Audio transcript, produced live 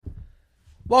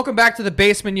Welcome back to the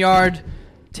Basement Yard.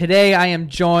 Today I am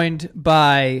joined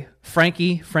by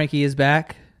Frankie. Frankie is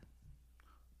back.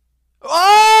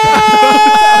 Oh!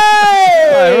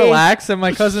 Relax. And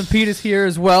my cousin Pete is here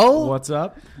as well. What's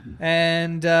up?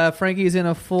 And Frankie's in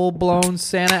a full-blown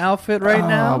Santa outfit right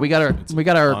now. We got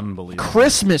our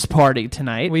Christmas party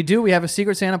tonight. We do. We have a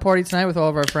secret Santa party tonight with all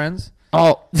of our friends.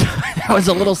 Oh, that was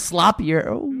a little sloppier.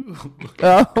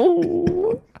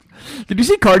 Oh. Did you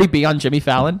see Cardi B on Jimmy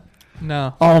Fallon?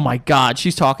 No. Oh my God,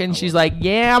 she's talking. She's like,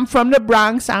 "Yeah, I'm from the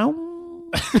Bronx."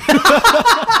 Ow.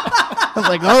 I was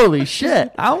like, "Holy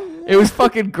shit!" Ow. It was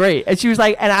fucking great. And she was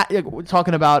like,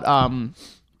 talking about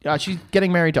she's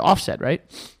getting married to Offset, right?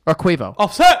 Or Quavo.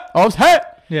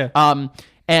 Offset. Yeah.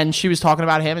 And she was talking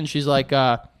about him, and she's like,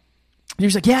 he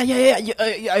was like,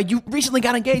 yeah. You recently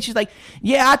got engaged. She's like,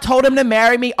 yeah, I told him to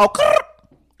marry me. Oh,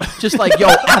 just like, yo,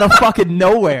 out of fucking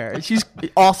nowhere. She's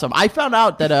awesome. I found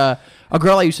out that a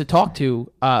girl I used to talk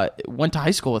to went to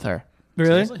high school with her.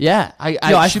 Really? Yeah.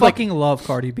 I fucking love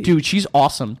Cardi B. Dude, she's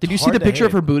awesome. Did you see the picture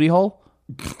of her booty hole?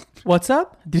 What's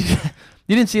up? You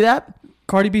didn't see that?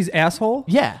 Cardi B's asshole?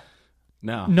 Yeah.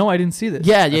 No, I didn't see this.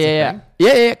 Yeah.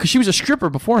 Because she was a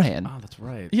stripper beforehand. Oh, that's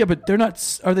right. Yeah, but they're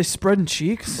not. Are they spreading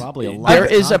cheeks? Probably a lot. There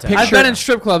is a picture. I've been in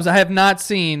strip clubs. I have not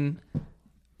seen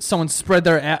someone spread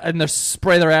their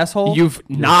spray their asshole. You've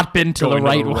not been to the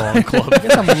right one. club.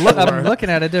 I'm looking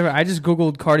at it different. I just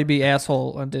googled Cardi B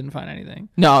asshole and didn't find anything.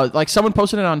 No, like someone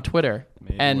posted it on Twitter,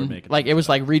 Maybe we're and making like it was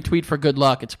like retweet for good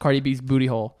luck. It's Cardi B's booty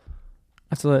hole.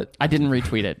 That's lit. I didn't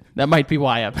retweet it. That might be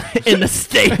why I'm in the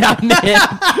state I'm in.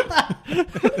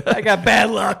 I got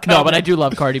bad luck. No, but I do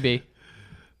love Cardi B.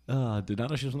 Did not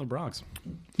know she was from the Bronx.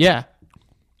 Yeah.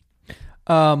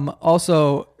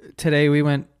 Also, today we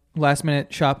went last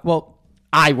minute shop. Well,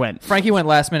 I went. Frankie went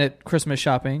last minute Christmas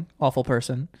shopping. Awful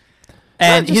person.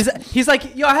 And he's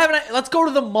like, yo, let's go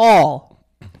to the mall.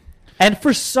 And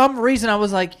for some reason, I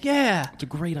was like, yeah. It's a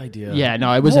great idea. Yeah,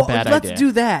 no, it was a bad idea. Let's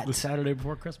do that. The Saturday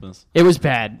before Christmas. It was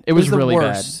bad. It was the really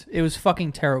worst. It was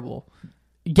fucking terrible.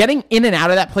 bad. Getting in and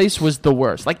out of that place was the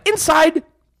worst. Like inside,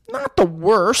 not the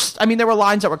worst. I mean, there were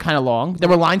lines that were kind of long. There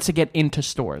were lines to get into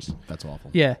stores. That's awful.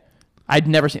 Yeah. I'd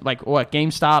never seen, like, what,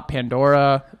 GameStop,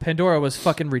 Pandora. Pandora was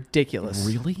fucking ridiculous.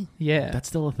 Really? Yeah. That's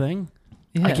still a thing?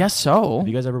 Yeah. I guess so. Have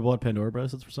you guys ever bought Pandora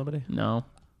bracelets for somebody? No.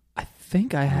 I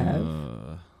think I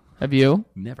have. Have you?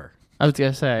 Never. I was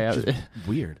going to say.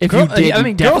 Weird. If you did, I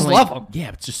mean, girls love them.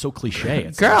 Yeah, it's just so cliche.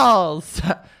 It's Girls.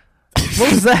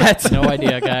 What was that? No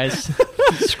idea, guys.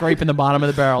 Scraping the bottom of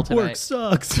the barrel tonight. work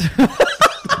sucks.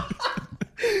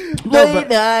 Late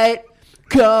night,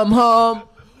 come home.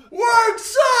 Work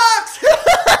sucks.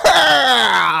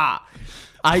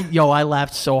 I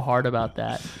laughed so hard about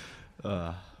that.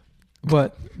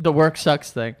 What? The work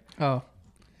sucks thing. Oh.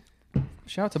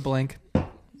 Shout out to Blink.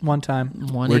 One time.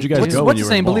 Whered you guys go when What's you his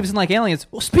were name? involved? Believes in like aliens.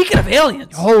 Well, speaking of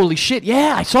aliens. Holy shit!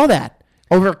 Yeah, I saw that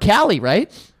over at Cali, right?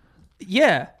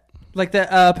 Yeah. Like that.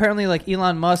 Apparently, like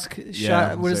Elon Musk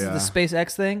shot. What is it, the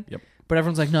SpaceX thing? Yep. But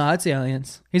everyone's like, no, it's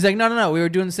aliens. He's like, no. We were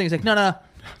doing this thing. He's like, no.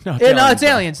 it's It's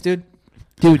aliens, dude.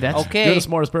 Dude, that's Okay. You're the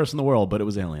smartest person in the world, but it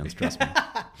was aliens. Trust me.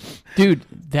 dude,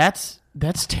 that's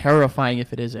terrifying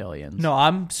if it is aliens. No,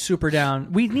 I'm super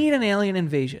down. We need an alien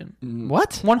invasion.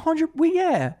 What? 100.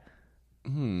 Yeah.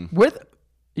 With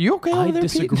you okay over I there,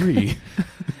 Pete? disagree.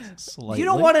 Slightly. You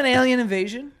don't want an alien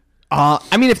invasion?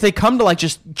 I mean, if they come to like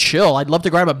just chill, I'd love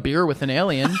to grab a beer with an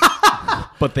alien.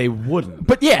 But they wouldn't.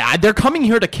 But yeah, they're coming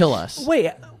here to kill us.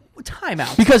 Wait, time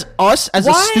out. Because us as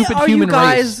a stupid are human you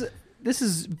guys? race. This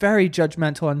is very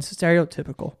judgmental and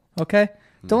stereotypical. Okay,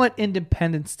 don't let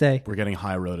Independence Day. We're getting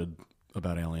high-roaded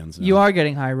about aliens. Now. You are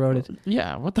getting high-roaded.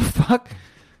 Yeah, what the fuck?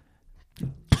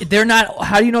 They're not.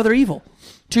 How do you know they're evil?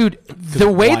 Dude, the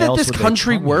way why that else this would they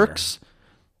country come works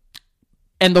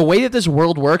and the way that this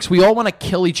world works, we all want to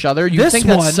kill each other. You This think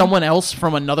that one- someone else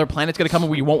from another planet's going to come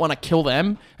and we won't want to kill them?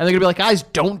 And they're going to be like, guys,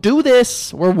 don't do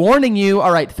this. We're warning you.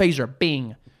 All right, phaser,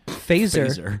 bing. Phaser.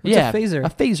 Phaser. What's yeah, a phaser? A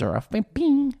phaser. A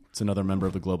bing. It's another member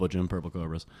of the Global Gym Purple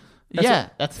Cobras.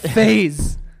 That's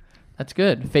Phase. that's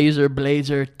good. Phaser,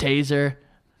 blazer, taser.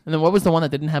 And then what was the one that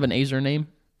didn't have an Azer name?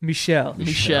 Michelle.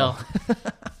 Michelle.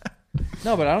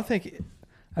 No, but I don't think.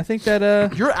 I think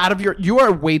that. You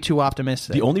are way too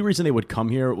optimistic. The only reason they would come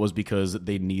here was because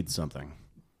they need something.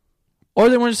 Or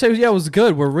they want to say, yeah, it was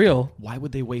good. We're real. Why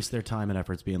would they waste their time and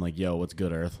efforts being like, yo, what's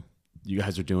good, Earth? You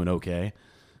guys are doing okay.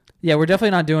 Yeah, we're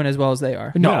definitely not doing as well as they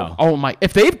are. No. No. Oh my.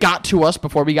 If they've got to us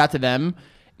before we got to them,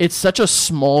 it's such a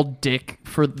small dick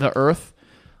for the Earth.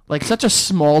 Like such a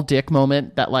small dick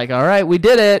moment that like, all right, we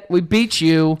did it. We beat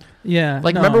you. Yeah.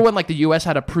 Like no. remember when like the US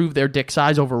had to prove their dick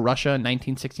size over Russia in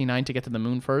 1969 to get to the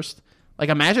moon first? Like,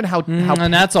 imagine how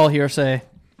and that's all hearsay.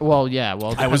 well, yeah,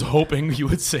 well, I was hoping you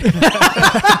would say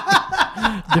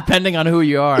that. depending on who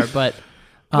you are, but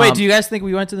Wait, do you guys think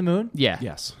we went to the moon? yeah,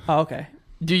 Yes. Oh, okay.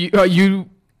 Do you?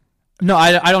 No,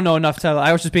 I don't know enough to.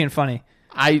 I was just being funny.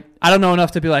 I don't know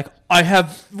enough to be like, I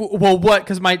have. Well, what?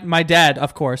 Because my dad,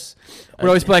 of course, would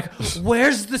always be like,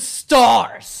 "Where's the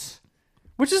stars?"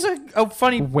 Which is a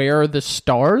funny. Where are the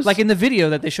stars? Like in the video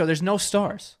that they show, there's no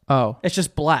stars. oh, It's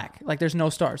just black. Like there's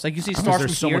no stars. Like you see Because stars from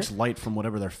there's so here. much light from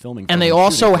whatever they're filming. and from they and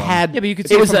also shooting from. had. Yeah, but you could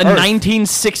see it it was from a Earth.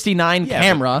 1969 Yeah,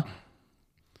 camera.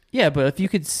 Yeah, but if you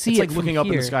could see It's it like from looking up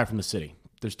in here- the sky from the city.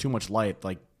 There's too much light.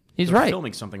 Like He's they're right.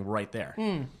 filming something right there.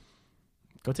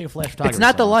 Go take a flash photography. It's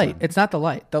not the light. sometime. It's not the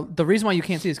light. The reason why you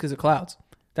can't see it is because of clouds.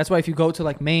 That's why if you go to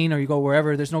like Maine or you go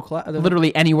wherever, there's no cloud.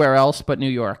 Literally anywhere else but New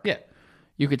York. Yeah.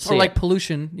 You could see Or like it.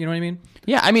 pollution. You know what I mean?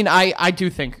 Yeah, I mean, I do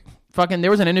think fucking.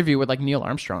 There was an interview with like Neil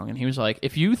Armstrong, and he was like,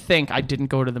 "If you think I didn't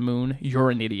go to the moon,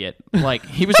 you're an idiot." Like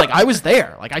he was like, "I was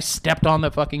there. Like I stepped on the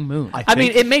fucking moon." I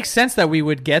mean, it makes sense that we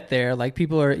would get there. Like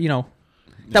people are,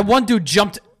 that one dude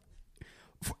jumped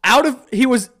he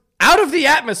was out of the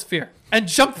atmosphere and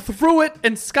jumped through it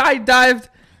and skydived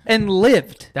and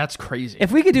lived. That's crazy.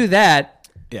 If we could do that,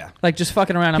 Yeah. like just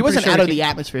fucking around, he wasn't out of the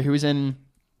atmosphere. He was in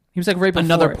He was like right before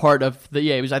another it. part of the.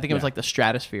 Yeah, he was. I think it was Yeah. like the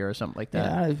stratosphere or something like that.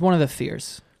 Yeah, it's one of the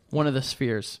fears. One of the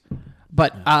spheres.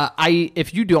 But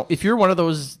if you're one of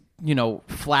those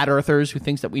flat earthers who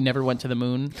thinks that we never went to the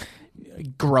moon,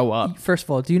 grow up. First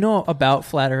of all, do you know about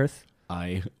flat Earth?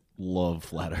 I love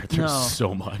flat earthers No.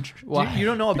 so much. Why? You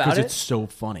don't know about Because it? it's so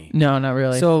funny. No, not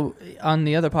really. So on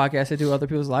the other podcast I do other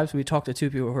people's lives, we talked to two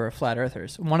people who are flat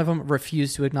earthers. One of them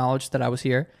refused to acknowledge that I was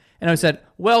here. And I said,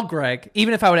 well, Greg,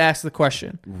 even if I would ask the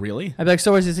question, Really? I'd be like,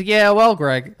 so is he? He's like, yeah, well,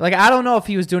 Greg. Like, I don't know if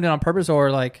he was doing it on purpose or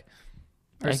like,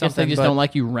 or I guess something. they just but- don't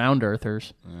like you round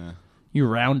earthers. You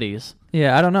roundies.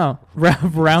 Yeah, I don't know.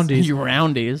 Roundies. You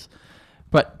roundies.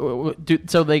 But dude,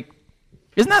 so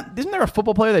isn't there a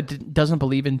football player that doesn't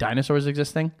believe in dinosaurs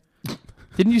existing?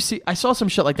 Didn't you see? I saw some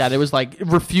shit like that. It was like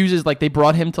refuses. Like they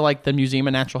brought him to like the Museum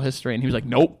of Natural History, and he was like,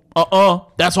 "Nope,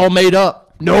 that's all made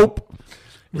up. Nope."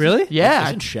 Really? Yeah.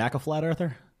 Isn't Shaq a flat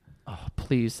earther? Oh,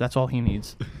 please, that's all he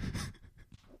needs.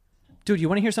 Dude, you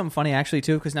want to hear something funny actually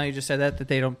too? Because now you just said that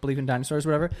they don't believe in dinosaurs or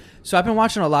whatever. So I've been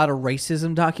watching a lot of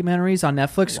racism documentaries on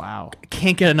Netflix. Wow,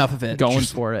 Can't get enough of it. going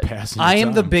Just for it. passing I your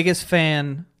am the time. biggest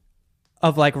fan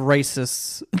of like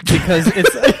racists because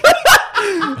it's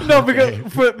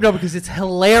because it's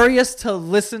hilarious to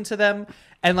listen to them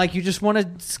and like you just want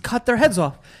to cut their heads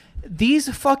off. These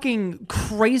fucking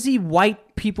crazy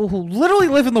white people who literally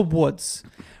live in the woods,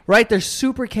 right? They're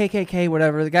super KKK,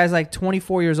 whatever. The guy's like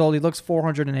 24 years old. He looks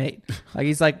 408.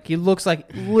 Like he looks like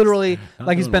literally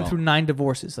like he's doing been well. through 9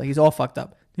 divorces. Like he's all fucked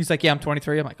up. He's like, yeah, I'm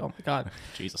 23. I'm like, oh my god.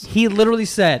 Jesus. He literally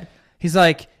said, he's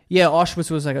like, yeah, Auschwitz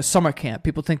was like a summer camp.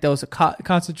 People think that was a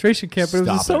concentration camp, but it was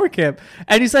a Stop it. summer camp.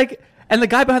 And he's like, and the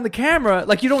guy behind the camera,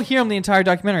 like you don't hear him the entire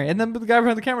documentary. And then the guy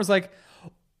behind the camera is like,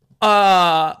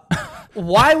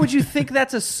 why would you think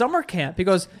that's a summer camp? He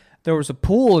goes, there was a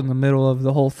pool in the middle of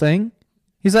the whole thing.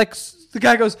 He's like, the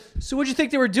guy goes, so what'd you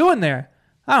think they were doing there?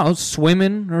 I don't know,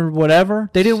 swimming or whatever.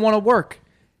 They didn't want to work.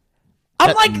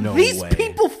 I'm like, no these way.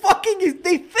 people fucking,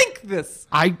 they think this.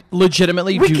 I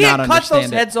legitimately We do can't not cut understand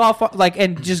those it. heads off, like,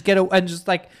 and just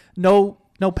no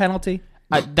penalty.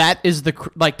 That is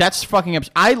that's fucking ups.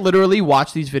 I literally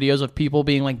watch these videos of people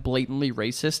being like blatantly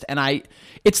racist, and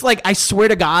it's like I swear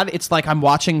to God, it's like I'm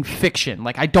watching fiction.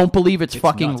 Like I don't believe it's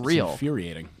fucking Nuts. It's real.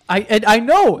 infuriating. I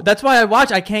know. That's why I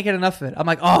watch. I can't get enough of it. I'm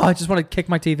like, oh, I just want to kick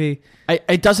my TV.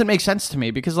 It doesn't make sense to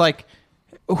me because like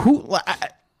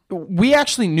we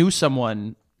actually knew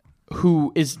someone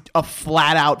who is a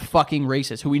flat out fucking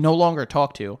racist who we no longer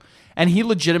talk to, and he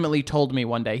legitimately told me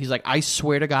one day, he's like, I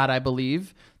swear to God, I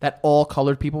believe that all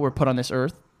colored people were put on this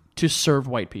earth to serve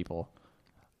white people.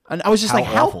 And I was just How like,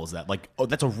 how awful is that? Like, oh,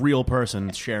 that's a real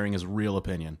person sharing his real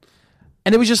opinion.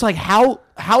 And it was just like, how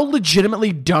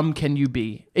legitimately dumb can you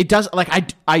be? It does, like,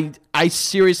 I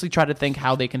seriously try to think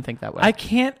how they can think that way. I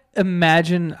can't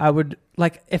imagine. I would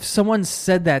like if someone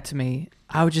said that to me.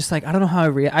 I would just like, I don't know how I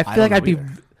react. I feel like don't know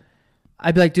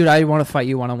I'd be like, dude, I want to fight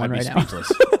you one-on-one I'd be right now.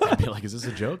 speechless. I'd be like, is this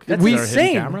a joke? That's Is there a hidden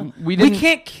insane. camera? we We didn't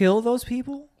can't kill those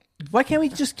people. Why can't we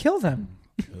just kill them?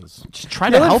 just try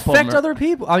to They'll help infect them. other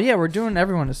people. Oh yeah, we're doing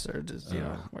everyone a surge.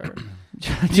 Whatever.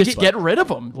 Just get rid of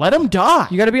them. Let them die.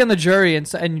 You got to be on the jury and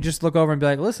you just look over and be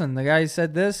like, listen, the guy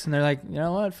said this, and they're like, you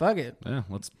know what, fuck it, Yeah,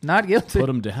 let's not guilty. put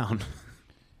him down.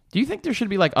 Do you think there should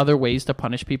be like other ways to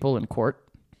punish people in court?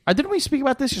 Didn't we speak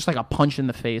about this? Just like a punch in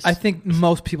the face. I think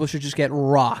most people should just get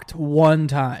rocked one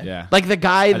time. Yeah. like the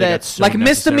guy I think that that's so Like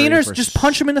necessary misdemeanors, for just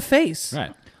punch him in the face.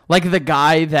 Right. Like the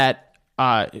guy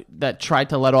that tried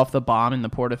to let off the bomb in the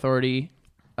Port Authority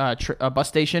bus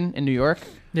station in New York.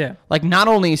 Yeah. Like, not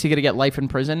only is he gonna get life in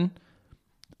prison,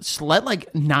 let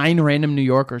like 9 random New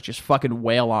Yorkers just fucking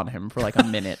wail on him for like a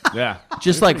minute. Yeah.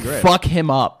 Just like fuck him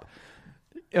up.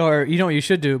 Or you know what you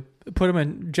should do? Put him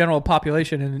in general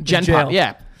population and Gen jail. Pop,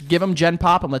 yeah. Give him Gen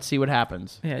Pop and let's see what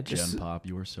happens. Yeah, just Gen Pop,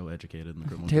 you were so educated in the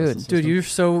criminal Dude. justice dude,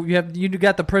 system. you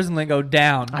got the prison lingo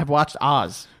down. I've watched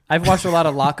Oz. I've watched a lot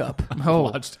of Lockup. Oh,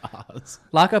 watched Oz.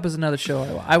 Lockup is another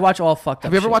show I watch all fucked up.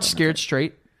 have you ever shit watched on Scared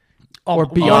Straight? Or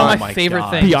Beyond? One of Oh my my favorite God.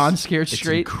 things. Beyond Scared It's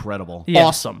Straight? incredible. Yeah.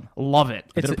 Awesome. Love it.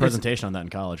 I did a It's- presentation on that in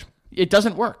college. It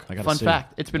doesn't work. I gotta Fun see.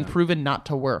 fact. It's been proven not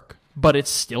to work, but it's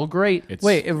still great. It's,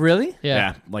 Wait, it really?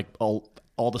 Yeah. like all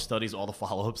the studies, all the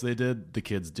follow-ups they did, the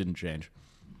kids didn't change.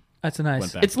 That's a nice.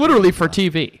 Went back It's literally for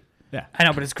TV. Yeah. I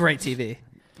know, but it's great TV.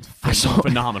 I saw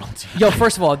Phenomenal. Yo,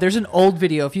 first of all, there's an old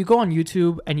video. If you go on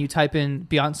YouTube and you type in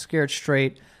Beyond Scared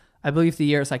Straight, I believe the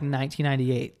year is like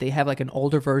 1998. They have like an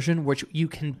older version, which you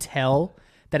can tell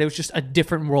that it was just a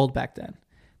different world back then.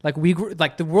 Like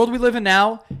the world we live in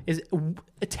now is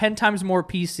 10 times more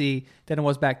PC than it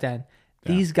was back then.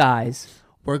 Yeah. These guys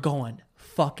were going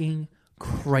fucking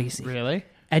crazy. Really?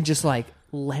 And just like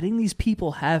letting these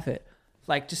people have it.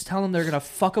 Like just telling them they're going to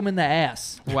fuck them in the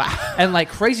ass. Wow. And like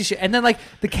crazy shit. And then like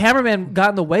the cameraman got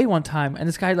in the way one time, and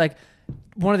this guy, like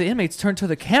one of the inmates, turned to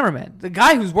the cameraman, the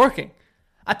guy who's working.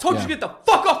 I told you to get the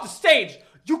fuck off the stage.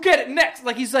 You get it next.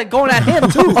 Like he's like going at him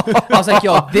too. I was like,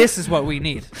 yo, this is what we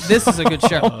need. This is a good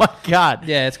show. Oh my God.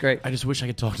 Yeah, it's great. I just wish I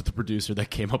could talk to the producer that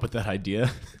came up with that idea.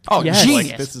 Oh, Yes. genius.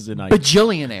 Like, this is an idea.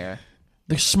 Bajillionaire.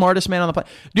 The smartest man on the planet.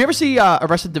 Do you ever see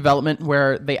Arrested Development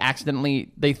where they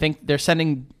think they're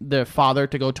sending the father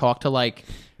to go talk to like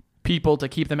people to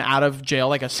keep them out of jail,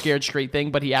 like a Scared Straight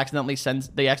thing, but they accidentally send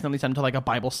him to like a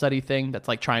Bible study thing that's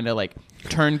like trying to like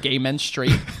turn gay men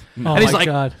straight. Oh And he's my like,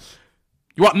 god.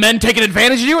 you want men taking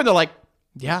advantage of you? And they're like,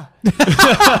 yeah.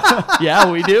 Yeah,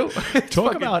 we do.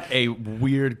 Talk about a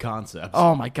weird concept.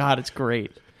 Oh my God, it's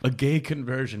great. A gay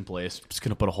conversion place. Just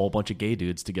gonna put a whole bunch of gay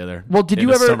dudes together. Well, did in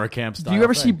you a ever summer camp do style you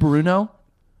ever see thing. Bruno?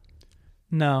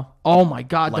 No. Oh my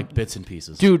God. like bits and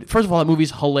pieces? Dude, first of all, that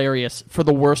movie's hilarious for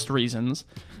the worst reasons.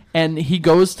 And he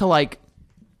goes to like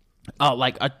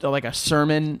a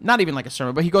sermon, not even like a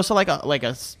sermon, but he goes to like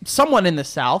a someone in the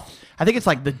South. I think it's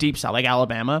like the deep South, like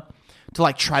Alabama, to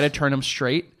like try to turn him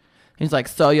straight. And he's like,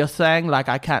 so you're saying like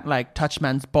I can't like touch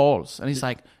men's balls? And he's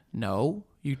like, no,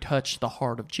 you touch the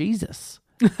heart of Jesus.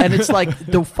 And it's like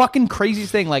the fucking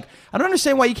craziest thing. Like, I don't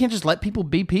understand why you can't just let people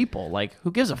be people. Like, who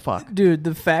gives a fuck? Dude,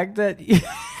 the fact that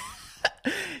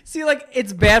see, like,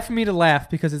 it's bad for me to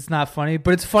laugh because it's not funny,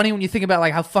 but it's funny when you think about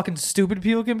like how fucking stupid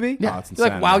people can be. Yeah, it's You're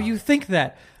like, insanity. wow, you think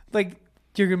that. Like,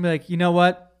 you're gonna be like, you know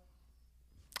what?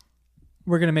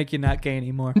 We're gonna make you not gay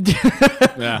anymore.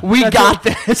 Yeah. We That's got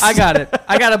it. this. I got it.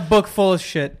 I got a book full of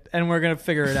shit, and we're gonna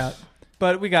figure it out.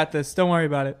 But we got this. Don't worry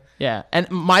about it. Yeah, and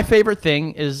my favorite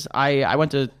thing is I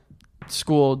went to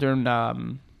school during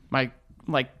my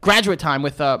like graduate time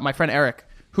with my friend Eric,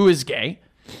 who is gay,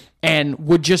 and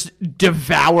would just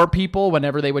devour people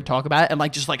whenever they would talk about it, and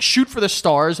like just like shoot for the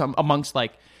stars amongst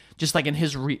like just like in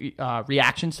his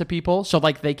reactions to people, so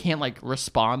like they can't like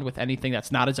respond with anything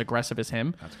that's not as aggressive as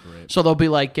him. That's great. So they'll be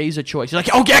like, "Gay's a choice." He's like,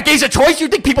 "Oh yeah, gay's a choice. You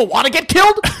think people want to get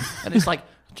killed?" And it's like,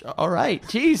 all right,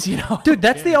 geez, you know, Dude,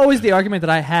 that's always the argument that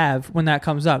I have when that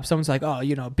comes up. Someone's like, "Oh,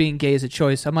 you know, being gay is a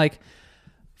choice." I'm like,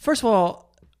 first of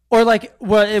all, or like,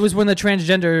 well, it was when the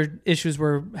transgender issues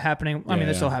were happening. I mean,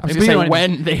 they're still I happening. was but you gonna know say what I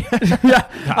mean. when they.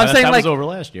 Yeah, I'm saying that like, was over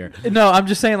last year. no, I'm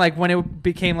just saying like when it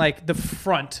became like the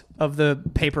front of the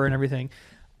paper and everything.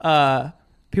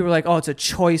 People were like, "Oh, it's a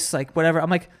choice," like whatever. I'm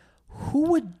like,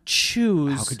 who would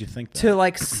choose? How could you think that? to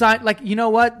like sign? Like, you know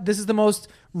what? This is the most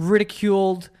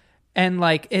ridiculed, and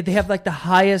like they have like the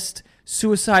highest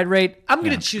suicide rate. I'm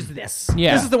gonna choose this.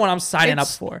 Yeah. This is the one I'm signing up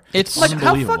It's- for. it's like, how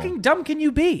unbelievable. fucking dumb can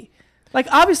you be? Like,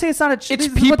 obviously, it's not a. It's this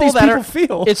is people what these that people are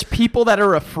feel. It's people that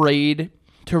are afraid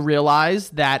to realize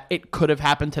that it could have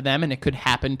happened to them and it could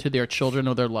happen to their children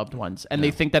or their loved ones, and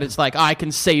they think that it's like, I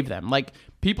can save them. Like,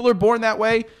 people are born that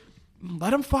way. Let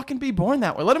them fucking be born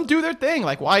that way. Let them do their thing.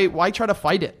 Like, why try to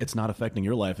fight it? It's not affecting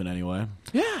your life in any way.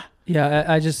 Yeah.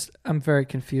 yeah, I'm very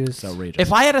confused. It's outrageous.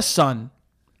 If I had a son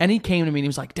and he came to me and he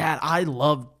was like, "Dad, I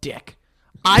love dick,"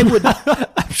 I would.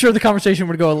 I'm sure the conversation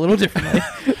would go a little differently.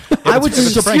 I would If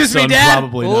it's a prank excuse me, son, Dad.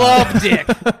 probably not. Love dick,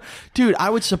 dude. I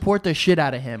would support the shit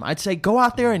out of him. I'd say, go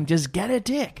out there and just get a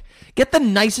dick. Get the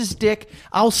nicest dick.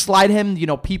 I'll slide him. You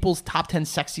know, people's top 10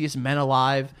 sexiest men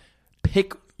alive.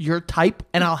 Pick your type,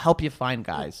 and I'll help you find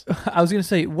guys. I was gonna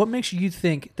say, what makes you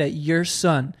think that your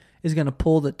son is gonna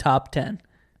pull the top 10?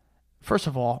 First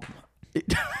of all,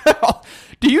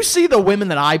 do you see the women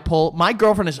that I pull? My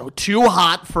girlfriend is too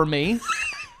hot for me.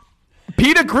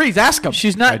 Pete agrees. Ask him.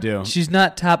 She's not. I do. She's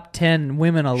not top 10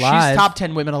 women alive. She's top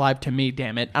 10 women alive to me,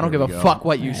 damn it. I don't There give we a go. fuck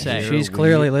what you say. She's Here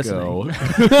clearly we listening. go.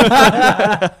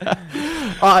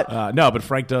 No, but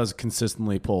Frank does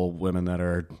consistently pull women that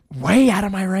are. Way out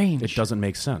of my range. It doesn't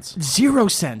make sense. 0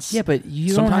 sense. Yeah, but you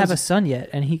don't Sometimes- have a son yet,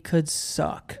 and he could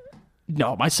suck.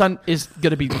 No, my son is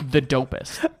going to be the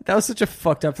dopest. That was such a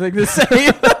fucked up thing to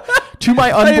say. To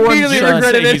my unborn immediately son.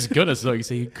 regretted Say it. he's good as so you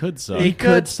say he could suck. He could.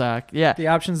 could suck. Yeah. The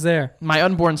option's there. My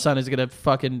unborn son is going to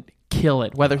fucking kill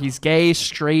it. Whether he's gay,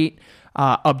 straight,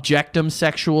 objectum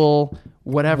sexual,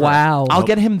 whatever. Wow. I'll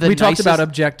get him the we nicest, talked about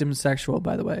objectum sexual,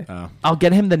 by the way. I'll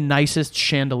get him the nicest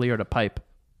chandelier to pipe.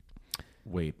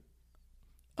 Wait.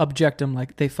 Objectum,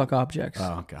 like they fuck objects.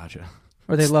 Oh, gotcha.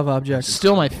 Or they love objects.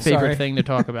 Still my favorite Sorry. thing to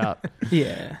talk about.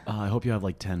 Yeah. I hope you have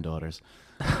like 10 daughters.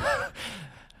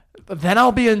 Then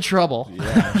I'll be in trouble.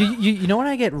 You know what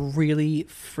I get really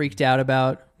freaked out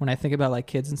about when I think about like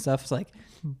kids and stuff? It's like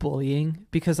bullying.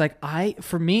 Because like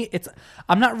for me,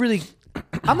 I'm not really,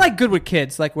 I'm like good with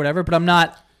kids, like whatever, but I'm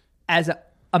not as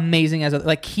amazing as,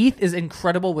 like Keith is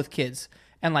incredible with kids.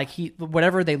 And like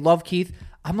whatever, they love Keith.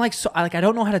 I'm like, I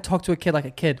don't know how to talk to a kid like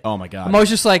a kid. Oh my God. I'm always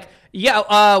just like,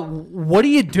 yeah, what are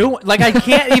you doing? Like, I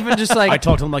can't even just like. I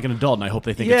talk to them like an adult, and I hope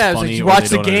they think yeah, it's it's like, funny. you or watch they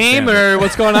the don't game understand or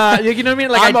what's going on? You know what I mean?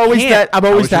 Like, I'm I always can't. I'm How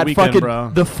always was your that weekend, fucking bro?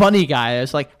 the funny guy.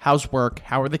 It's like, how's work?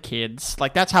 How are the kids?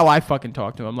 Like that's how I fucking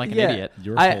talk to him, like an Yeah. idiot.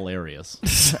 You're I-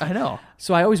 hilarious. I know.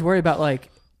 So I always worry about like,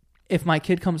 if my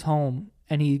kid comes home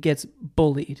and he gets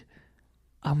bullied,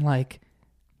 I'm like,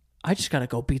 I just gotta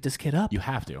go beat this kid up. You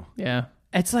have to. Yeah.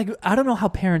 It's like I don't know how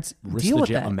parents Risk deal the with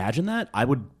jail. that. Imagine that. I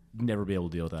would never be able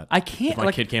to deal with that. I can't. If my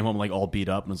Like, kid came home like all beat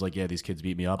up and was like, "Yeah, these kids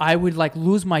beat me up." I would like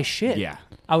lose my shit. Yeah.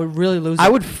 I would really lose. I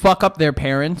it. would fuck up their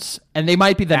parents, and they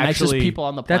might be the nicest Actually, people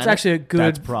on the planet. That's actually a good.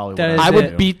 That's probably that what is I it.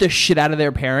 would beat the shit out of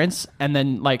their parents, and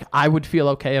then like I would feel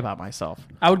okay about myself.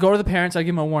 I would go to the parents. I'd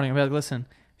give them a warning. I'd be like, listen,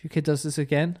 if your kid does this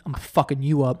again, I'm fucking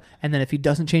you up. And then if he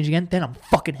doesn't change again, then I'm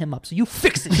fucking him up. So you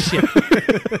fix this shit.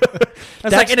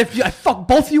 That's like, and if I fuck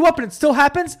both of you up and it still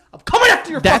happens, I'm coming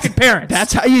after your fucking parents.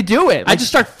 That's how you do it. I Like, just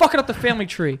start fucking up the family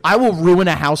tree. I will ruin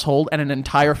a household and an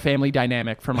entire family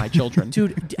dynamic for my children.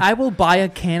 Dude, I will buy a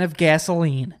can of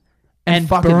gasoline and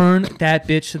fucking- burn that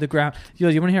bitch to the ground. Yo,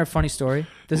 you want to hear a funny story?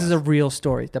 This is a real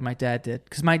story that my dad did.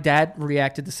 Because my dad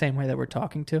reacted the same way that we're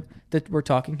talking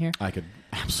here. I could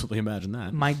absolutely imagine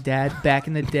that. My dad, back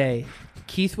in the day,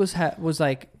 Keith was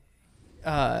like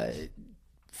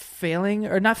failing,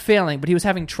 or not failing, but he was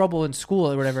having trouble in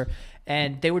school or whatever.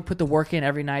 And they would put the work in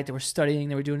every night. They were studying.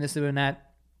 They were doing this, doing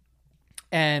that.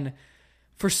 And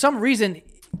for some reason,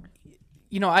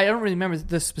 you know, I don't really remember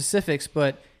the specifics,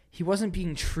 but he wasn't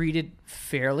being treated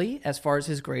fairly as far as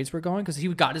his grades were going, because he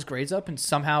got his grades up and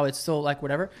somehow it's still like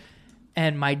whatever.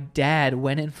 And my dad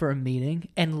went in for a meeting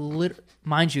and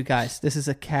mind you guys, this is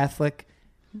a Catholic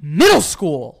middle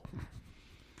school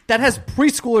that has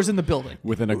preschoolers in the building.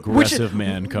 With an aggressive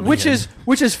man coming which in.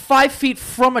 is 5 feet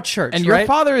from a church. And your right?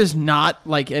 father is not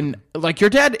like your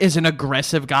dad is an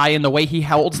aggressive guy in the way he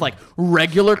holds like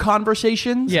regular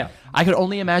conversations. Yeah. I could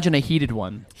only imagine a heated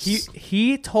one.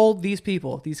 He told these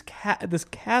people, this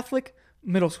Catholic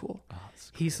middle school,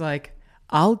 he's like,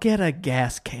 I'll get a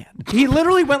gas can. He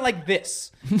literally went like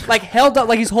this, like held up,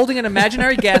 like he's holding an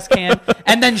imaginary gas can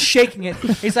and then shaking it.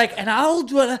 He's like, and I'll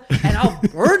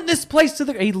burn this place to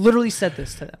the. He literally said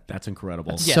this to them. That's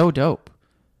incredible. Yeah. So dope.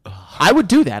 I would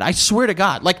do that. I swear to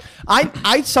God. Like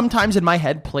I sometimes in my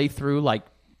head play through like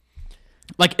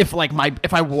if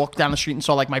I walked down the street and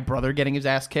saw like my brother getting his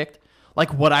ass kicked,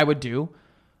 like what I would do.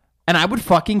 And I would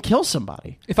fucking kill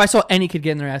somebody. If I saw any kid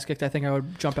getting their ass kicked, I think I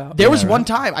would jump out. There was one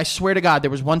time, I swear to God, I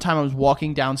was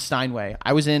walking down Steinway.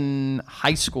 I was in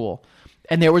high school,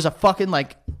 and there was a fucking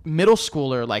like middle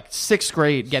schooler, like 6th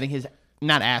grade, getting his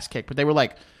not ass kicked, but they were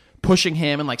like pushing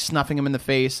him and like snuffing him in the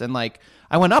face. And like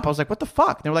I went up, I was like, "What the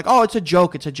fuck?" And they were like, "Oh, it's a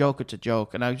joke, it's a joke, it's a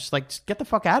joke." And I was just like, "Get the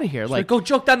fuck out of here!" Like, go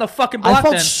joke down the fucking block. I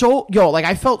felt then.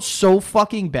 I felt so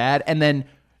fucking bad, and then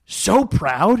so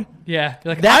proud. Yeah,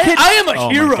 you're like, That kid- I am a Oh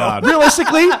my hero. God.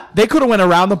 Realistically, they could have went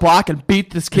around the block and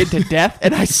beat this kid to death,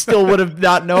 and I still would have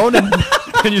not known. And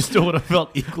And you still would have felt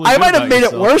equally I good might have about made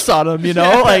yourself. it worse on him, you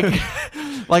know,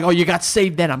 like, oh, you got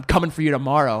saved then. I'm coming for you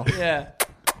tomorrow.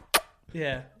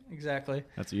 Yeah, exactly.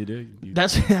 That's what you do.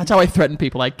 That's how I threaten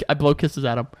people. I blow kisses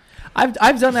at them.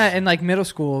 I've done that in like middle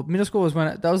school. Middle school was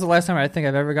that was the last time I think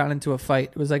I've ever gotten into a fight.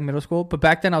 It was like middle school, but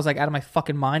back then I was like out of my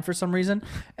fucking mind for some reason.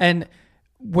 And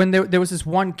when there was this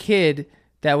one kid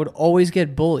that would always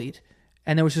get bullied,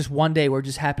 And there was just one day where it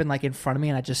just happened like in front of me,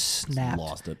 and I just snapped.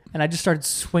 Lost it. And I just started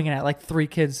swinging at like 3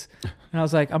 kids. And I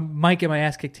was like, I might get my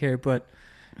ass kicked here, but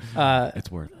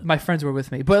It's worth it. my friends were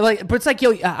with me. But it's like,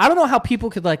 yo, I don't know how people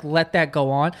could like let that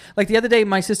go on. Like the other day,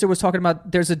 my sister was talking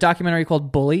about, there's a documentary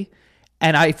called Bully,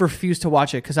 and I refused to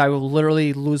watch it because I will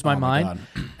literally lose my mind. God.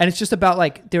 And it's just about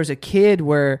like, there's a kid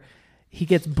where he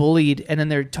gets bullied, and then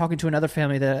they're talking to another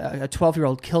family that a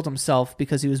 12-year-old killed himself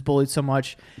because he was bullied so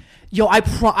much. Yo, I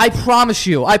promise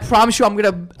you, I'm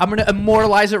gonna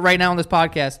immortalize it right now on this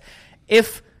podcast.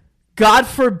 If, God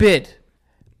forbid,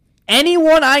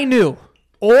 anyone I knew,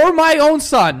 or my own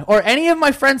son, or any of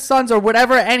my friends' sons, or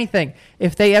whatever, anything,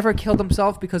 if they ever killed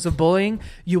themselves because of bullying,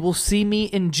 you will see me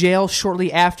in jail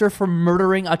shortly after for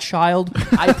murdering a child.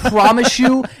 I promise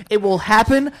you, it will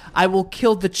happen. I will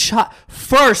kill the child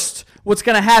first. What's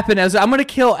going to happen is I'm going to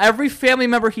kill every family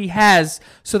member he has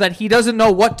so that he doesn't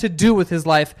know what to do with his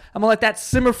life. I'm going to let that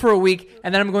simmer for a week,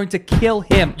 and then I'm going to kill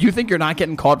him. You think you're not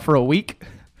getting caught for a week?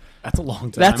 That's a long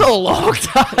time. That's a long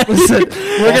time. Listen,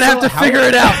 we're going to have to figure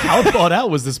it out. How thought out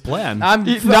was this plan? I'm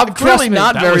Clearly trust me,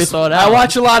 not that very was- thought out. I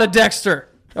watch a lot of Dexter.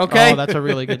 Okay? Oh, that's a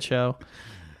really good show.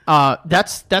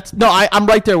 That's no, I'm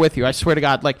right there with you. I swear to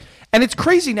God. Like, and it's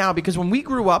crazy now because when we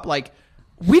grew up, like,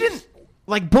 we didn't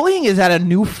like bullying is at a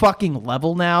new fucking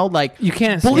level now. Like, You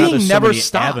can't- Now bullying there's so never many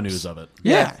stops. avenues of it.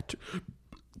 Yeah.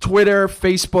 Twitter,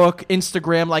 Facebook,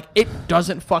 Instagram, like it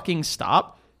doesn't fucking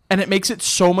stop. And it makes it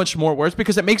so much more worse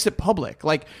because it makes it public.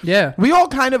 Like, Yeah. we all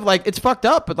kind of like, it's fucked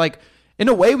up, but like, in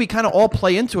a way, we kind of all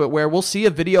play into it where we'll see a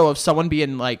video of someone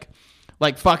being like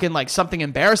fucking like something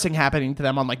embarrassing happening to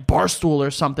them on like Barstool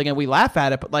or something, and we laugh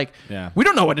at it, but like, Yeah. we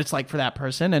don't know what it's like for that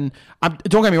person. And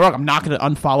don't get me wrong, I'm not going to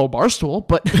unfollow Barstool,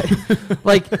 but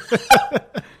like,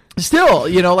 still,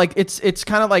 you know, like it's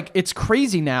kind of like it's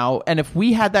crazy now. And if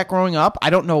we had that growing up, I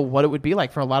don't know what it would be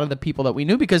like for a lot of the people that we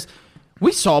knew because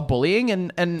we saw bullying,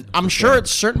 and I'm sure at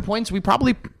certain points we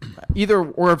probably either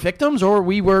were victims or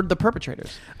we were the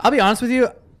perpetrators. I'll be honest with you.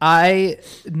 I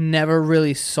never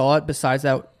really saw it besides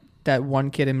that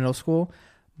one kid in middle school.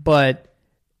 But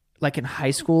like in high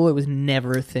school, it was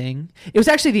never a thing. It was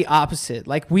actually the opposite.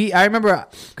 Like I remember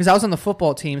because I was on the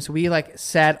football team, so we like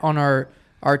sat on our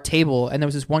table, and there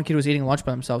was this one kid who was eating lunch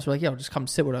by himself. So we're like, yo, just come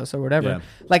sit with us or whatever. Yeah.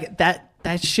 Like that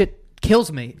shit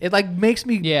kills me. It like makes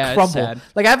me Yeah, it's crumble. sad.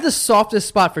 Like I have the softest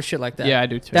spot for shit like that. Yeah, I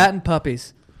do too. That and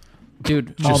puppies.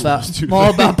 Dude, I'm all Just about, those two I'm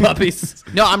all about puppies.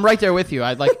 no, I'm right there with you.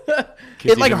 I like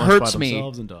Kids it like eating lunch by hurts me.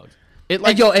 themselves and dogs. It Like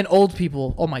like yo, and old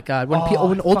people. Oh my god, when Oh,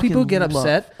 when I old people fucking get love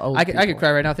upset, old I could people.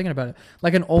 cry right now thinking about it.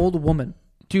 Like an old woman.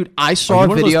 dude, I Are saw you a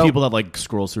one of video. those people that like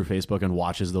scrolls through Facebook and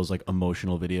watches those like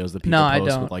emotional videos that people No, I post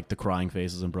don't. with like the crying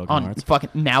faces and broken on hearts? fucking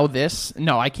now this.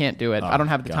 No, I can't do it. I don't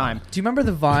have the God. time. Do you remember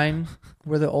the Vine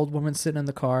where the old woman's sitting in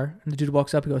the car and the dude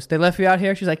walks up and goes, "They left you out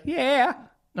here?" She's like, "Yeah."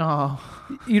 Oh,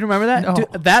 You remember that? No.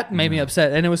 Dude, that made me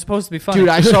upset, and it was supposed to be funny. dude,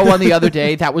 I saw one the other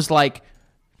day that was like,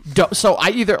 so I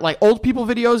either like old people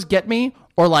videos get me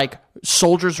or like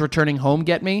soldiers returning home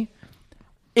get me.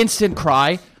 Instant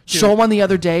cry. Saw one the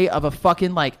other day of a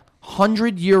fucking like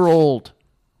 100-year-old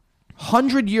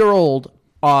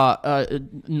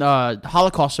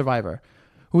Holocaust survivor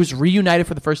who was reunited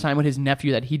for the first time with his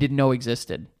nephew that he didn't know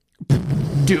existed.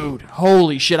 Dude,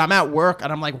 holy shit. I'm at work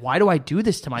and I'm like, why do I do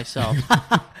this to myself?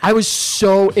 It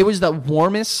was the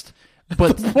warmest,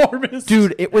 but Warmest.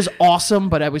 dude, it was awesome,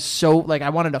 but I was so like, I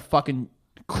wanted to fucking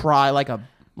cry like a,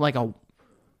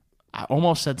 I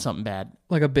almost said something bad.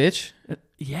 like a bitch.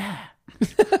 Yeah.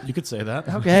 You could say that.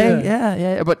 Okay.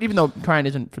 Yeah. But even though crying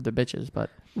isn't for the bitches, but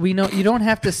We know you don't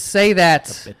have to say that.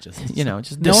 Bitches. you know,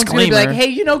 just No one's gonna disclaimer. be like, "Hey,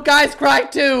 you know, guys cry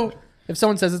too." If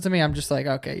someone says it to me, I'm just like,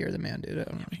 "Okay, you're the man, dude." I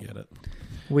don't know. I get it.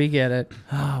 We get it.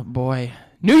 Oh boy,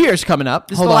 New Year's coming up.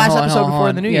 This is the Hold on, last hold on, episode hold on, before hold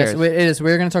on. the New Yes, Year's. it is.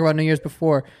 We're going to talk about New Year's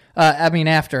before.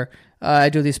 After. I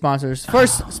do these sponsors.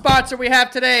 First sponsor we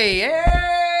have today.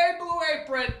 Hey, Blue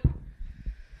Apron.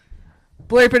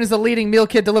 Blue Apron is the leading meal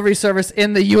kit delivery service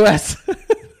in the U.S.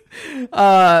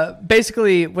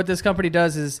 Basically, what this company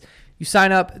does is you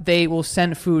sign up, they will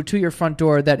send food to your front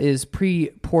door that is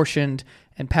pre-portioned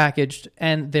and packaged,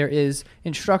 and there is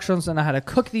instructions on how to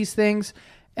cook these things.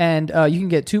 And you can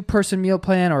get 2-person meal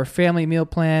plan or a family meal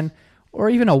plan or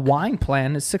even a wine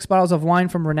plan. It's 6 bottles of wine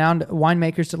from renowned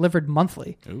winemakers delivered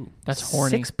monthly. Ooh. That's horny.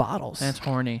 6 bottles. That's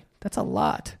horny. That's a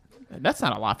lot. That's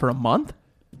not a lot for a month.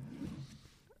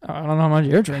 I don't know how much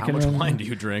you're How drinking. much wine do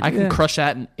you drink? I can Yeah. crush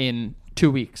that in 2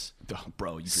 weeks. Oh,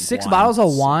 bro, you drink 6 wine. bottles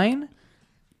of wine?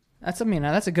 That's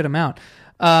a good amount.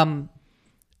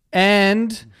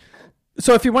 And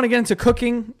so if you want to get into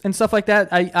cooking and stuff like that,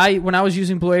 I when I was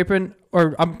using Blue Apron,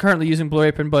 or I'm currently using Blue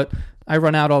Apron, but I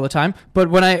run out all the time. But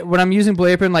when I'm using Blue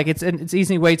Apron, like it's an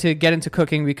easy way to get into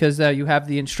cooking because you have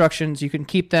the instructions. You can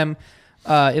keep them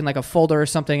in like a folder or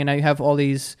something, and now you have all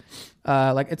these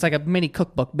like it's like a mini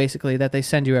cookbook basically that they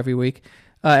send you every week,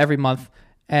 every month,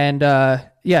 and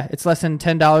it's less than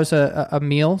 $10 a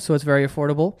meal, so it's very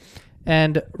affordable.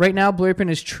 And right now, Blue Apron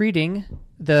is treating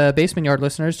the Basement Yard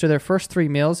listeners to their first 3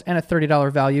 meals and a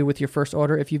 $30 value with your first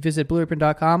order if you visit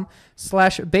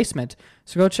blueapron.com/basement.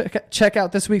 So go check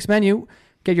out this week's menu.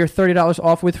 Get your $30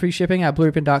 off with free shipping at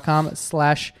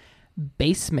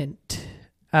blueapron.com/basement.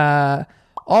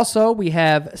 Also, we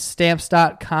have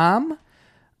stamps.com,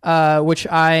 which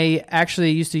I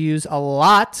actually used to use a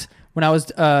lot when I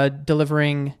was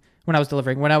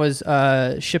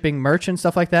shipping merch and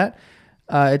stuff like that.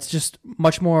 It's just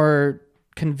much more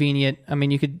convenient. I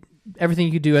mean, everything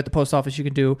you could do at the post office, you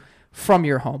could do from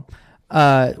your home,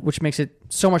 which makes it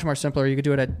so much more simpler. You could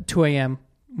do it at 2 a.m.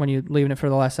 when you're leaving it for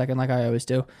the last second, like I always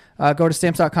do. Go to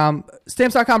Stamps.com.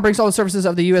 Stamps.com brings all the services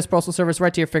of the U.S. Postal Service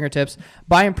right to your fingertips.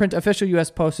 Buy and print official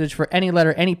U.S. postage for any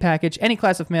letter, any package, any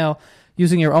class of mail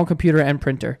using your own computer and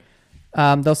printer.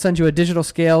 They'll send you a digital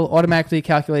scale, automatically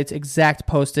calculates exact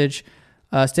postage.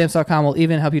 Stamps.com will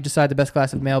even help you decide the best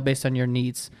class of mail based on your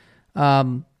needs.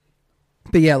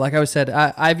 But yeah, like I said,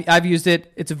 I've used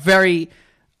it. It's very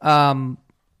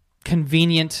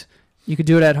convenient. You could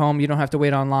do it at home. You don't have to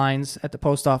wait on lines at the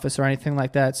post office or anything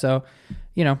like that. So,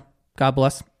 God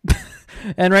bless.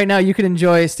 And right now you can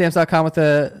enjoy Stamps.com with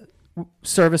a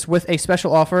service with a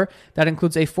special offer that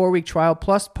includes a 4-week trial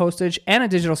plus postage and a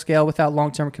digital scale without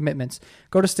long-term commitments.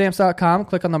 Go to Stamps.com,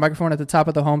 click on the microphone at the top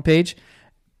of the homepage,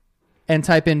 and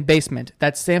type in basement.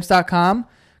 That's Stamps.com.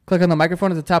 Click on the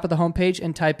microphone at the top of the homepage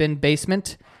and type in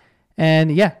basement.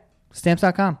 And yeah,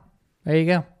 Stamps.com. There you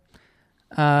go.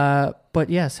 But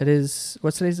yes, it is.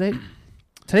 What's today's date?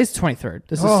 Today's the 23rd.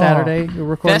 This is Saturday. We're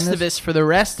recording Festivus this. for the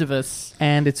rest of us.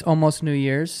 And it's almost New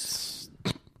Year's,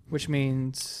 which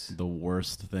means The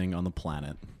worst thing on the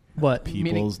planet. what?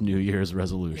 People's New Year's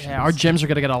resolutions. Yeah, our gyms are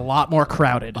going to get a lot more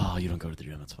crowded. Oh, you don't go to the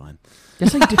gym. That's fine.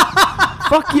 Yes, I do.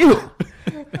 Fuck you.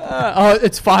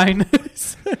 It's fine.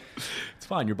 It's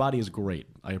fine. Your body is great.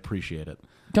 I appreciate it.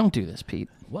 Don't do this, Pete.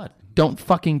 What? Don't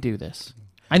fucking do this.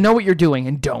 I know what you're doing,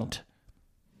 and don't.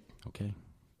 Okay.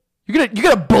 You're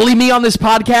gonna bully me on this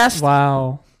podcast?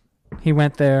 Wow. He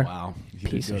went there. Wow. You did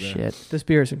Piece go of there. shit. This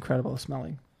beer is incredible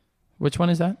smelling. Which one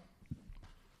is that?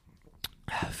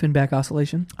 Finback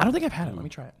Oscillation. I don't think I've had it. Let me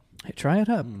try it. Hey, try it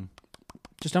up.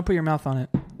 Just don't put your mouth on it.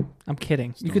 I'm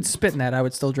kidding. You could spit in that. I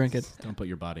would still drink it. Don't put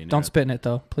your body in Don't it. spit in it,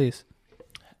 though, please.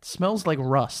 It smells like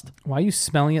rust. Why are you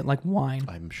smelling it like wine?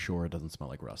 I'm sure it doesn't smell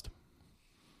like rust.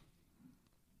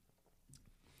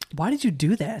 Why did you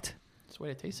do that? That's the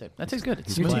way it tastes. That tastes good. It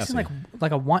He's You're smells tasting classy.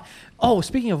 like a wine. Oh,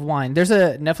 speaking of wine, there's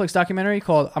a Netflix documentary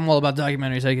called. I'm all about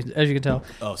documentaries, as you can tell.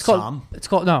 Oh, It's called. Som?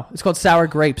 It's called Sour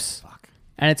Grapes, Fuck.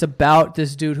 and it's about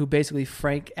this dude who basically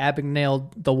Frank Abagnale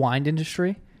the wine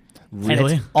industry.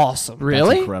 Really? And it's awesome. Really?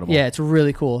 That's incredible. Yeah, it's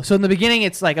really cool. So in the beginning,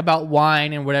 it's like about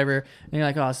wine and whatever, and you're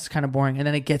like, oh, this is kind of boring. And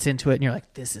then it gets into it, and you're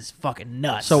like, this is fucking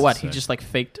nuts. So what? He Sick. just like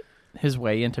faked his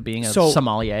way into being a So-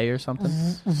 sommelier or something?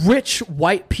 Rich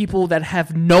white people that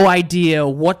have no idea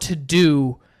what to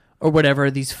do or whatever,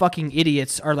 these fucking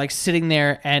idiots are like sitting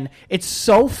there, and it's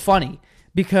so funny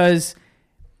because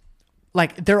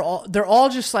like they're all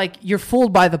just like, you're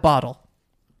fooled by the bottle.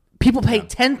 People pay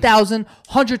 $10,000,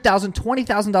 $100,000,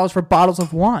 $20,000 for bottles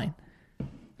of wine.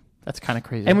 That's kind of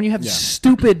crazy. And when you have Yeah.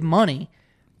 stupid money,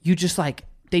 you just like,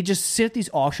 they just sit at these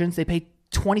auctions, they pay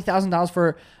 $20,000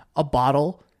 for a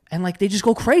bottle, and like they just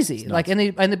go crazy. Like and they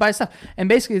buy stuff. And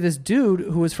basically this dude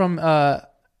who was from I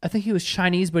think he was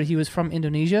Chinese, but he was from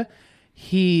Indonesia.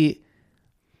 He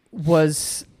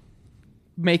was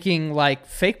making like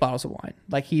fake bottles of wine.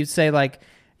 Like he'd say like,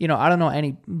 I don't know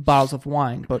any bottles of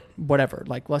wine, but whatever.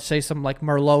 Like let's say some like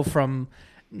Merlot from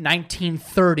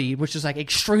 1930, which is like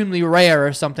extremely rare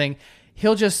or something.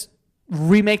 He'll just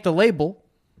remake the label,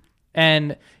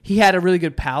 and he had a really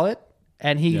good palate,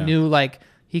 and he knew like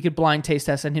he could blind taste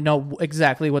test and he know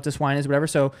exactly what this wine is, whatever.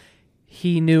 So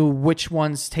he knew which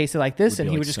ones tasted like this, Would and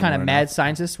be, he like, would just kind of similar mad enough.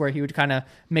 scientist where he would kind of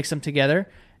mix them together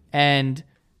and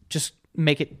just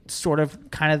make it sort of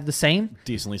kind of the same,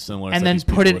 Decently similar. and so then these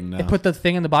put people wouldn't know. put the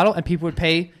thing in the bottle, and people would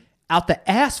pay out the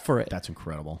ass for it. That's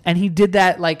incredible. And he did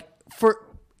that like for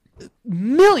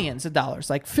millions of dollars,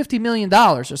 like $50 million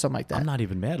or something like that. I'm not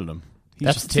even mad at him. He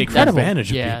That's just takes incredible.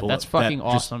 advantage of Yeah, people. that's that fucking just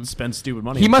awesome. spend stupid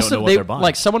money. he and must don't have know what they're buying.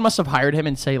 like someone must have hired him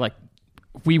and say like,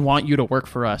 we want you to work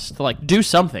for us to like do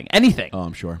something, anything. Oh,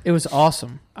 I'm sure. It was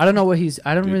awesome. I don't know what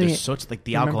I don't Dude, really. there's such like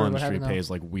the remember alcohol what industry happened, though. pays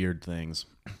like weird things.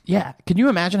 Yeah. Can you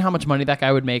imagine how much money that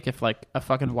guy would make if like a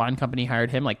fucking wine company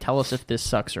hired him? Like, tell us if this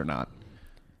sucks or not.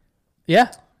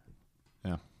 Yeah.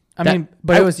 Yeah. I That- mean,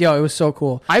 but it was so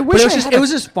cool. I But wish it was I just had it a- was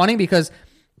just funny because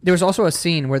there was also a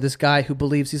scene where this guy who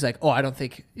believes he's like, oh, I don't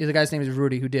think the guy's name is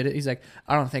Rudy who did it. He's like,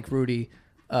 I don't think Rudy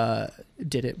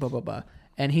did it. Blah blah blah.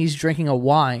 And he's drinking a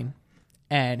wine,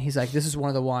 and he's like, this is one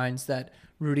of the wines that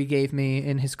Rudy gave me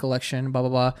in his collection. Blah blah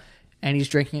blah. And he's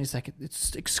drinking, and he's like,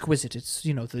 it's exquisite. It's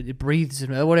it breathes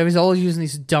and whatever. He's always using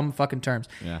these dumb fucking terms.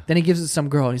 Yeah. Then he gives it to some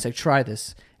girl, and he's like, try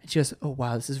this. And she goes, oh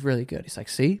wow, this is really good. He's like,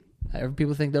 see,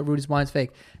 people think that Rudy's wine's fake.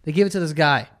 They give it to this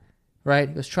guy, right?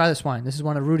 He goes, try this wine. This is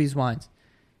one of Rudy's wines.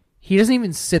 He doesn't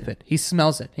even sip it. He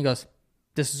smells it. He goes,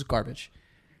 this is garbage.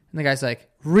 And the guy's like,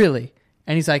 really?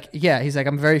 And he's like, yeah. He's like,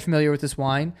 I'm very familiar with this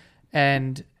wine,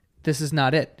 and this is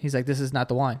not it. He's like, this is not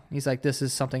the wine. He's like, this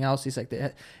is something else. He's like,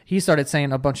 he started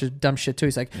saying a bunch of dumb shit too.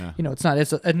 He's like, it's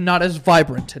not as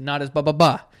vibrant and not as blah, blah,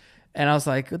 blah. And I was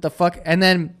like, what the fuck? And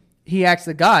then he asked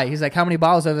the guy, he's like, how many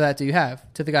bottles of that do you have?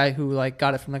 To the guy who like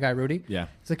got it from the guy, Rudy. Yeah.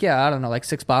 He's like, yeah, I don't know, like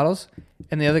 6 bottles.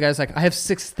 And the other guy's like, I have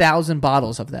 6,000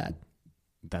 bottles of that.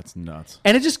 That's nuts.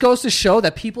 And it just goes to show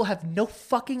that people have no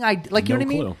fucking idea. Like, you know No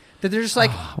what I mean? clue. That they're just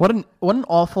like, What an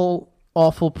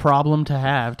awful problem to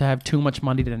have too much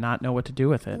money to not know what to do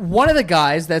with it. one of the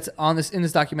guys that's in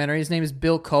this documentary, his name is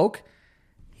Bill Koch.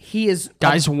 He is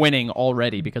Guy's winning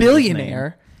already because a of his name.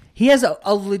 billionaire. He has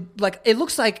like it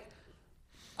looks like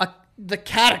the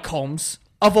catacombs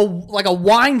of a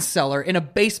wine cellar in a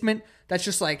basement. That's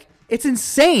just like, it's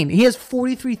insane. He has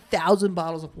 43,000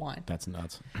 bottles of wine, That's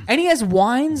nuts. and he has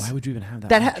wines Why would you even have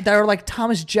that? much? that are like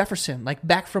Thomas Jefferson, like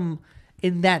back from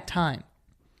in that time.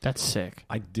 That's sick.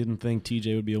 I didn't think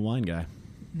TJ would be a wine guy.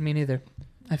 Me neither.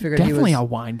 I figured Definitely he a was.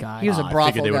 wine guy. He was a I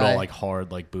brothel figured they were guy. all like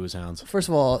hard, like booze hounds. First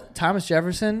of all, Thomas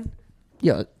Jefferson.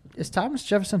 Yo, is Thomas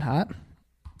Jefferson hot?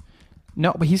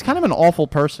 No, but he's kind of an awful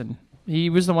person. He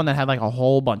was the one that had like a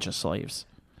whole bunch of slaves.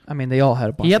 I mean, they all had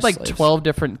a bunch. He had of like slaves. 12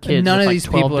 different kids. None with, of like, these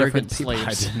 12 people are different good people. I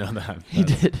slaves. didn't know that. He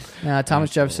did. Nah,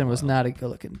 Thomas Jefferson was not a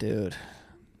good-looking dude.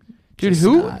 Dude, Just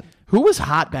who not. who was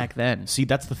hot back then? See,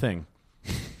 that's the thing.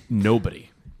 Nobody.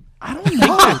 I don't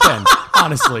know. Back then,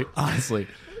 honestly.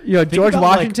 Yo, George about,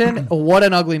 like- Washington, what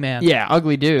an ugly man. Yeah,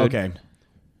 ugly dude. Okay.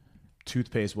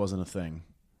 Toothpaste wasn't a thing.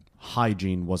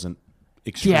 Hygiene wasn't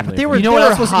extremely. Yeah, but they were- You know what They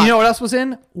were else was? hot. You know what else was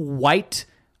in? White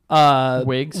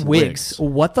Wigs. Wigs.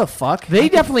 What the fuck? They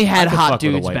definitely I had could hot fuck with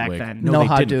a dudes white back wig. then. No they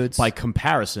hot didn't, dudes. by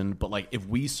comparison. But like, if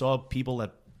we saw people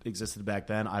that existed back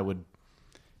then, I would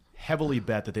heavily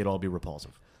bet that they'd all be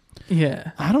repulsive.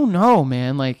 Yeah. I don't know,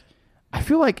 man. Like, I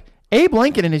feel like Abe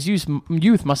Lincoln in his youth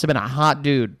must have been a hot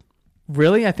dude.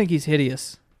 Really? I think he's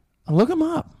hideous. Look him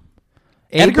up.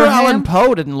 Edgar Abraham? Allan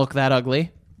Poe didn't look that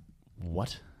ugly.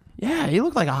 What? Yeah, he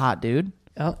looked like a hot dude.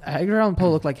 Edgar Allan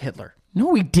Poe looked like Hitler.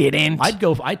 No, he didn't.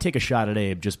 I'd take a shot at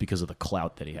Abe just because of the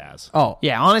clout that he has. Oh.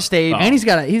 yeah, honest Abe. And he's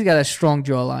got a strong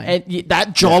jawline. And that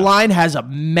jawline has a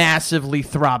massively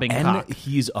throbbing And cock.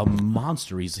 he's a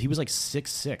monster. He was like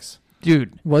 6'6".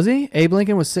 Dude. Was he? Abe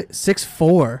Lincoln was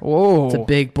 6'4". Whoa. It's a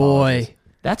big boy.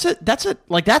 That's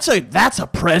a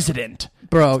president.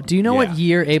 Bro, do you know Yeah. what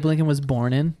year Abe Lincoln was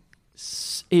born in?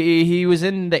 He was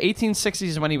in the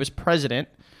 1860s when he was president.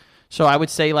 So I would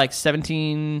say like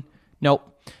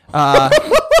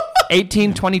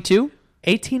 1822.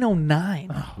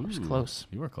 1809. It was close.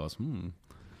 You were close.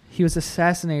 He was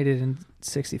assassinated in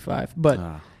 65. But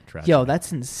Trash. yo,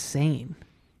 that's insane.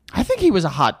 I think he was a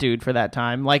hot dude for that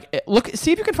time. Like,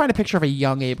 see if you can find a picture of a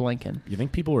young Abe Lincoln. You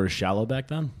think people were shallow back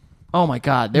then? Oh my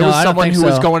God, there No, was I don't someone think who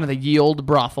was so. going to the Yield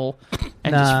brothel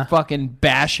and Nah. just fucking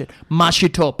bash it, mash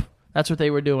it up. That's what they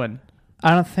were doing.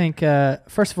 I don't think.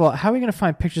 First of all, how are we gonna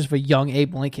find pictures of a young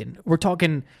Abe Lincoln? We're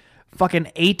talking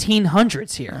fucking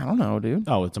 1800s I here. don't know, dude.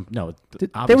 Oh, no.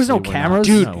 There was no obviously we're not. cameras?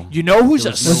 Dude, No. you know who's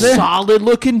a Was there?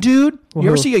 solid-looking dude? Well, You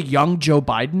ever who? see a young Joe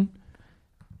Biden?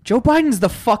 Joe Biden's the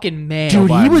fucking man. Dude,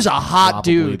 he Biden's was a hot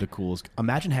probably dude. the coolest.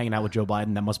 Imagine hanging out with Joe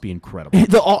Biden. That must be incredible.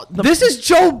 This is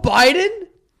Joe Biden.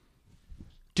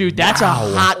 Dude, that's a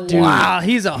hot dude. Wow,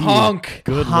 he's a hunk.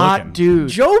 Good Hot looking. dude.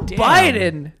 Joe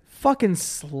Biden, fucking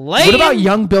slaying. What about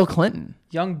young Bill Clinton?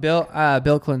 young Bill?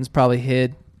 Bill Clinton's probably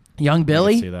hid. Young I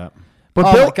Billy? can see that. But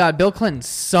Oh Bill, my God, Bill Clinton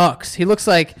sucks. He looks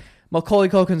like Macaulay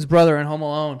Culkin's brother in Home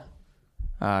Alone.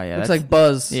 yeah, Looks like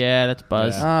Buzz. yeah, that's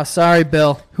Buzz. Yeah. Ah, sorry,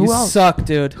 Bill. Who you else? suck,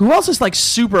 dude. Who else is like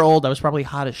super old that was probably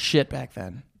hot as shit back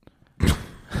then?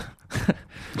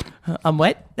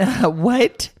 What?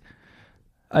 What?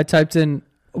 I typed in.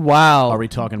 Wow. Are we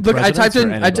talking Look, I presidents typed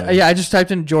in. or anybody? I just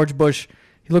typed in George Bush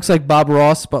He looks like Bob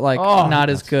Ross, but like not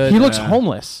as good. He looks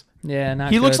homeless. Yeah,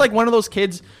 not He good. looks like one of those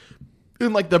kids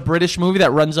in like the British movie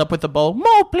that runs up with the bowl.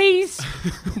 More, please.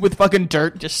 With fucking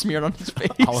dirt just smeared on his face.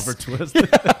 Oliver Twist.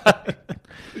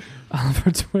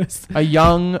 Oliver Twist. A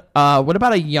young, what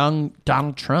about a young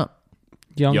Donald Trump?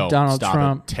 Young Yo, Donald stop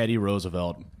Trump. it. Teddy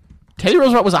Roosevelt. Teddy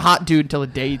Roosevelt was a hot dude until the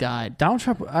day he died. Donald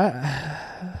Trump.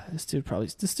 This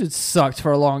dude sucked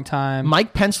for a long time.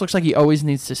 Mike Pence looks like he always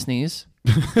needs to sneeze.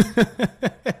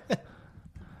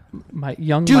 My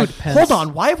young Dude, Mike Pence. hold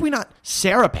on. Why have we not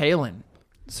Sarah Palin?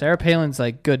 Sarah Palin's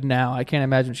like good now. I can't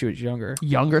imagine she was younger.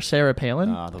 Younger Sarah Palin?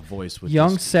 The voice would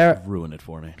Young just Sarah- ruin it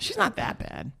for me. She's not that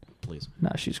bad. Please. No,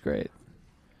 she's great.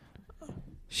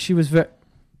 She was very.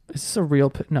 Is this a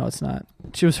real? No, it's not.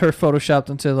 She was her photoshopped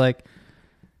into like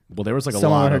Well, there was like a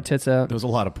someone lot with her of tits out. there was a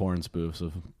lot of porn spoofs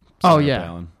of. Oh, Sarah yeah.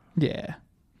 Palin. Yeah.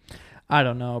 I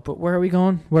don't know, but where are we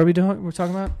going? What are we doing? We're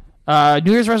talking about.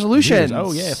 New Year's resolutions.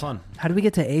 Oh yeah, fun. How did we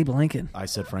get to Abe Lincoln? I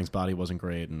said Frank's body wasn't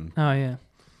great, and Oh yeah.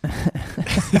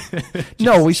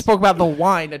 No, we spoke about the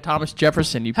wine at Thomas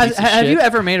Jefferson. You piece of Have shit. you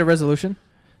ever made a resolution?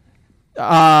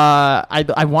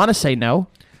 I want to say no.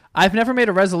 I've never made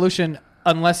a resolution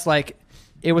unless like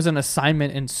it was an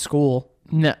assignment in school.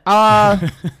 No. You know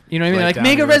what I mean? Write Like down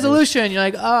make a your resolution. You're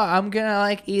like, oh, I'm gonna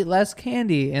like eat less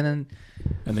candy, and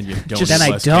then you don't. Just- eat then I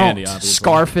less don't. Candy, obviously.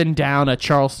 Scarfing down a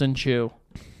Charleston Chew.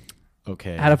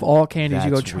 Okay. out of all candies, you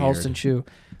go That's Charleston weird. Chew,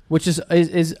 which is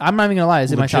I'm not even gonna lie,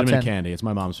 is in my top Legitimate 10. candy. It's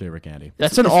my mom's favorite candy.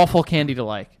 That's an awful candy to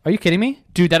like. Are you kidding me?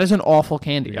 Dude, that is an awful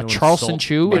candy. You're A gonna Charleston insult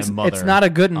Chew? my It's, mother it's not a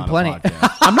good and on a plenty.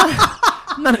 podcast. I'm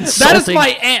not insulting. That is my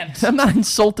aunt. I'm not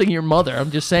insulting your mother.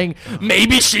 I'm just saying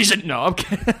maybe she's a no. I'm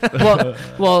kidding.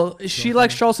 well, she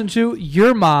likes Charleston Chew.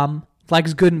 Your mom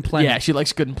likes good and plenty. Yeah, she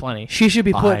likes good and plenty. She should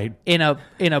be put I- in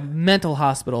a mental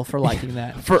hospital for liking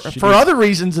that. For other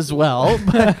reasons as well.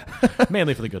 But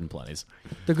Mainly for the good and plenties.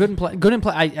 The good and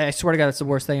plenty. I swear to God, it's the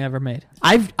worst thing I ever made.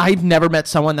 I've never met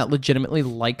someone that legitimately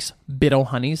likes Bit-O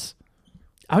Honeys.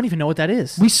 I don't even know what that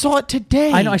is. We saw it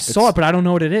today. I know I saw it, but I don't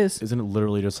know what it is. Isn't it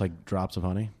literally just like drops of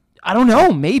honey? I don't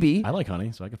know. Maybe. I like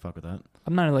honey, so I can fuck with that.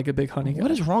 I'm not like a big honey guy.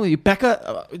 What is wrong with you?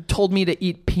 Becca told me to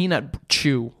eat peanut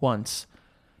chew once.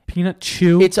 Peanut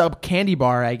Chew? It's a candy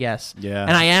bar, I guess. Yeah.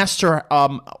 And I asked her,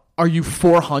 are you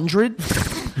 400?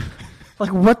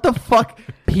 Like, what the fuck?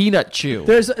 Peanut chew.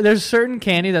 There's certain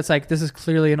candy that's like, this is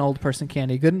clearly an old person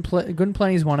candy. Good and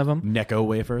Plenty is one of them. Necco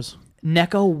wafers.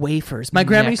 Necco wafers. My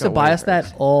grandma used to Necco buy us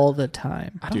wafers. that all the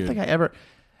time. I don't Dude. think I ever...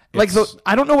 Like,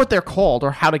 I don't know what they're called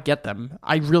or how to get them.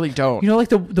 I really don't. You know, like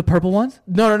the purple ones?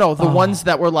 No. The ones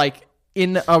that were like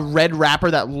in a red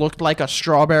wrapper that looked like a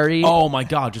strawberry. Oh my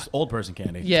god, just old person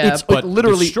candy. Yeah, It's But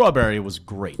literally... the strawberry was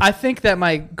great. I think that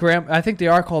I think they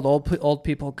are called old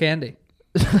people candy.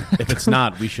 If it's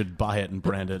not, we should buy it and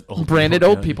brand it. branded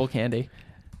old people candy.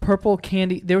 Purple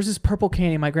candy. There was this purple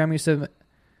candy my grandma used to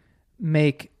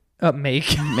make.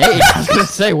 Mate, I was gonna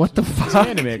say, what the fuck?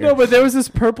 Candy maker. No, but there was this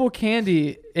purple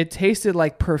candy. It tasted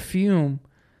like perfume,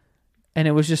 and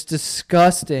it was just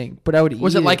disgusting. But I would eat it.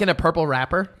 Was it like in a purple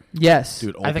wrapper? Yes.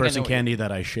 Dude, I old think I person know what candy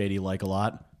that I shady like a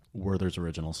lot. Werther's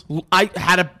Originals. I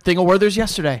had a thing of Werther's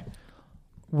yesterday.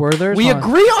 Werther's? We Hold on.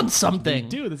 agree on something.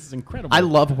 Dude, this is incredible. I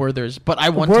love Werther's, but I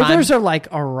one Werther's time... are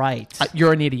like alright.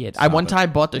 You're an idiot. I one it.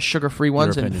 time bought the sugar-free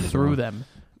ones and opinion is threw wrong. them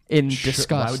in disgust.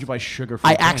 Why would you buy sugar-free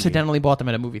I candy? accidentally bought them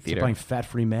at a movie It's like theater. buying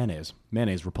fat-free mayonnaise.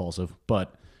 Mayonnaise repulsive,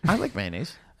 but I like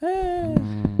mayonnaise.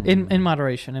 In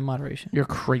moderation. In moderation. You're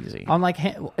crazy. I'm like,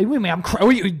 wait a minute,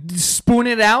 are you spoon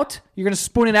it out? You're gonna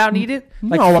spoon it out and eat it?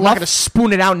 Like no, I'm not fluff? going to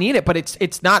spoon it out and eat it, but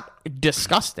it's not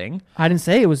disgusting. I didn't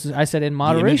say it was. I said in the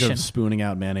image moderation. of spooning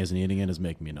out mayonnaise and eating it is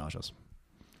making me nauseous.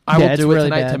 I Yeah, will it's do it really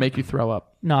tonight bad. to make you throw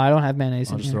up. No, I don't have mayonnaise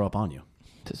I'll in just here. throw up on you.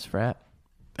 Tis frat.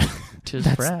 Tis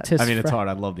That's frat. tis I mean, it's frat. hard.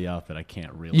 I love the outfit. I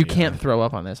can't really. You can't throw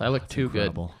up on this. I look too good.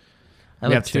 Incredible. I We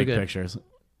look have to too take good. pictures.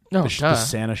 No, The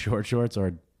Santa short shorts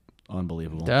are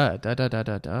unbelievable. Duh.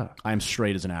 I'm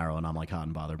straight as an arrow, and I'm like hot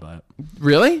and bothered by it.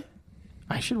 Really?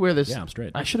 I should wear this. Yeah, I'm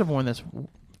straight. I should have worn this.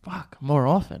 Fuck, more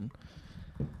often.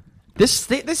 This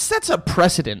sets a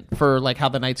precedent for like how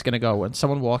the night's gonna go when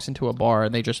someone walks into a bar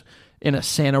and they just in a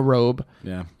Santa robe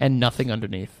Yeah, and nothing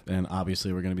underneath. and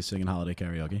obviously we're gonna be singing holiday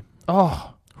karaoke.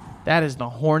 Oh, that is the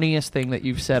horniest thing that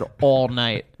you've said all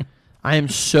night. I am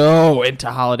so into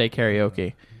holiday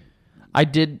karaoke. I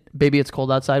did Baby It's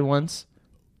Cold Outside once.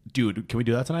 Dude, can we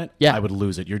do that tonight? Yeah. I would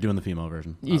lose it. You're doing the female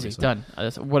version. Easy, obviously. done.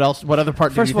 What else? What other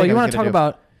part? First do of all, you want want to talk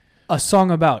about a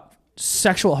song about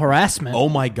sexual harassment? Oh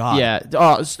my god. Yeah.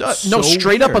 No, So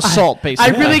straight up weird. assault, I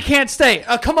basically. really can't stay.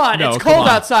 Come on, No, it's come cold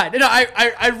on. outside. No,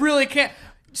 I really can't.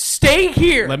 Stay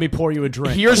here. Let me pour you a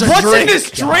drink. Here's a What's drink. in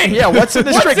this drink? Yeah, what's in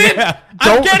this What's drink? in? Yeah.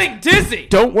 I'm Don't- getting dizzy.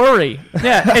 Don't worry.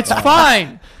 Yeah, it's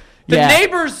fine. The Yeah.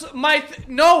 neighbors might.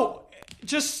 No,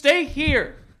 just stay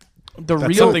here. The That's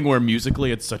real. something where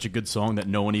musically it's such a good song that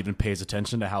no one even pays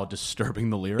attention to how disturbing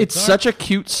the lyrics It's are. such a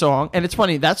cute song, and it's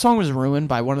funny. That song was ruined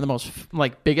by one of the most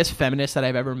biggest feminists that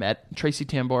I've ever met, Tracy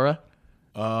Tambora,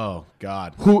 Oh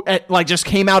God. who just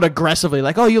came out aggressively,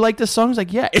 like, "Oh, you like this song?" I was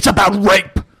like, "Yeah, it's about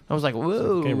rape." I was like,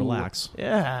 "Whoa, Okay, relax.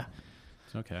 Yeah,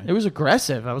 It's okay. it was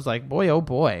aggressive. I was like, "Boy, oh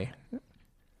boy."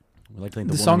 We like to think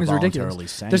The the song woman is ridiculous. voluntarily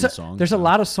sang There's the a song. there's a so-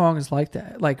 lot of songs like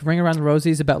that, like "Ring Around the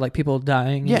Rosie's" about like people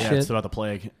dying. Yeah, and Yeah, shit. it's about the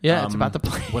plague. Yeah, it's about the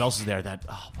plague. What else is there?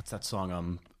 What's that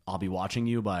song? "I'll Be Watching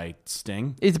You" by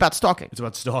Sting. It's about stalking. It's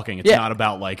about stalking. It's Yeah. not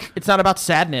about like. It's not about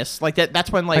sadness. Like that. That's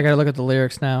when I gotta look at the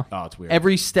lyrics now. Oh, it's weird.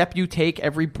 every step you take,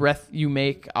 every breath you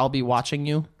make, I'll be watching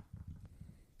you.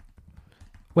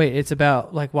 Wait, it's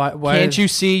about like why? Can't you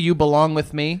see you belong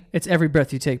with me? It's "Every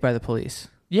Breath You Take" by the Police.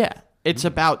 Yeah, it's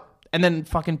about. And then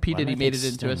fucking P Why did Diddy I made think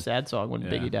it into a Sting? sad song when Yeah.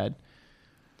 Biggie died.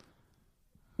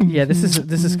 Yeah, this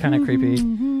is kind of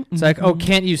creepy. It's like, oh,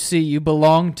 can't you see you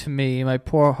belong to me? My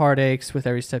poor heart aches with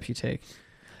every step you take.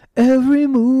 Every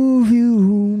move you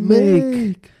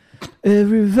make,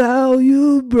 every vow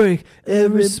you break,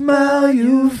 every smile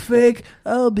you fake,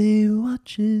 I'll be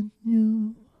watching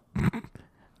you.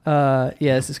 Yeah,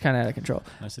 this is kind of out of control.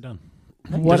 Nicely done.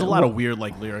 What- There's a lot of weird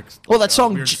lyrics. Well, that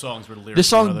song weird J- songs where the lyrics. The are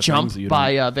song other "Jump" things that you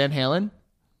by don't- Van Halen.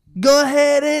 Go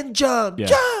ahead and jump, Yeah.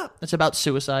 jump. It's about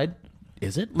suicide.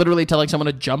 Is it? Literally telling someone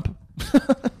to jump.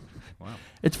 Wow.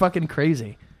 It's fucking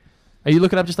crazy. Are you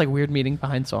looking up just like weird meaning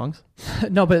behind songs?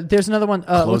 No, but there's another one.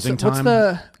 Closing what's time.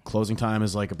 the Closing time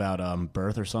is like about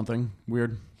birth or something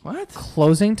weird. What?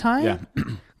 closing time? Yeah.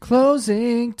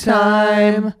 Closing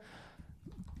time.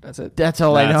 That's it. That's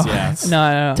all I know. That's-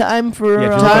 yeah, No. Time for Yeah, if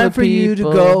you all look Time the for you to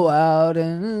people. go out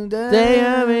and They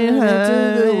have been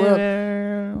into the world.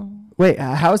 higher. Wait,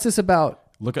 how is this about?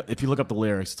 If you look up the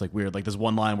lyrics, it's like weird. Like there's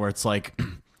one line where it's like,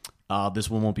 "This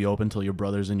one won't be open till your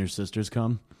brothers and your sisters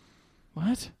come."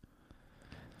 What?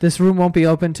 This room won't be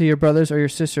open till your brothers or your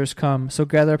sisters come. So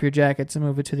gather up your jackets and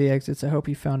move it to the exits. I hope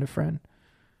you found a friend.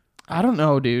 I don't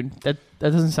know, dude. That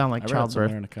doesn't sound like I read it somewhere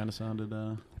childbirth. and it kind of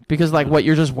sounded. Because like what,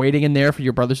 you're just waiting in there for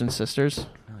your brothers and sisters?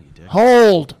 Oh, you dick.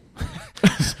 Hold.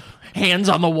 Hands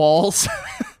on the walls.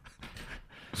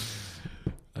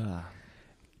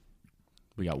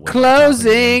 We got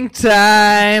Closing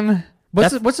time.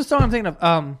 What's That's- what's the song I'm thinking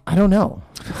of? I don't know.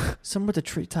 Somewhere with a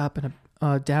treetop and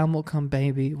a down will come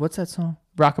baby. What's that song?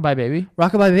 Rockabye Baby.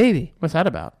 Rockabye Baby. What's that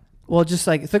about? Well, just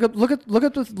like look at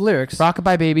the lyrics.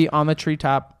 Rockabye Baby on the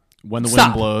treetop. When the Stop.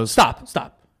 wind blows. Stop.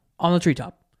 On the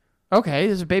treetop. Okay,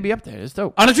 there's a baby up there. It's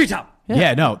dope. On a treetop.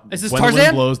 Yeah, no. Is this when the Tarzan?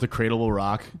 wind blows, the cradle will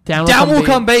rock. Down will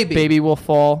come baby. Baby will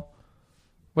fall.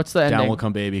 What's the ending? Down will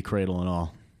come baby, cradle and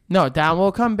all. No, down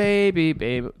will come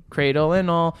baby, cradle and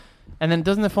all. And then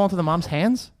doesn't it fall into the mom's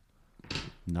hands?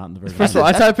 Not in the version. First of all,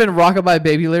 I typed in Rockabye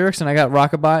Baby lyrics and I got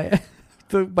Rockabye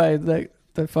by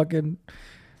the fucking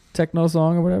techno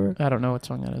song or whatever. I don't know what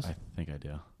song that is. I think I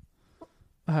do.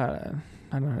 I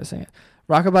don't know how to sing it.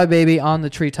 Rockabye Baby on the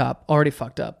treetop. Already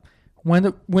fucked up. When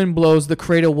the wind blows, the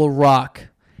cradle will rock.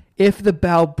 If the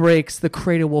bough breaks, the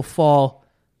cradle will fall.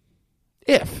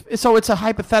 If. So it's a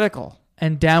hypothetical.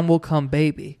 And down will come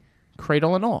baby.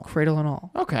 Cradle and all. Cradle and all.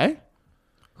 Okay.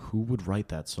 Who would write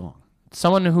that song?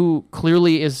 Someone who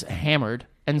clearly is hammered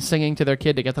and singing to their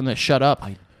kid to get them to shut up.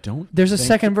 I don't. There's a think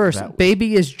second verse. that was-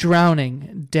 Baby is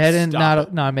drowning, dead and Stop not.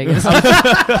 it. No, I'm making this.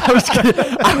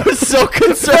 I was so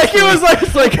concerned. It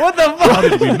was like, what the fuck? How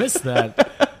did we miss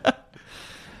that?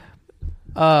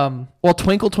 Well,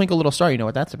 Twinkle, Twinkle, Little Star, you know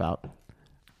what that's about.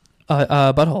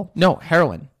 Butthole. No,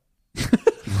 heroin.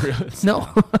 No.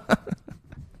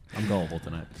 I'm gullible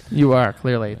tonight. You are,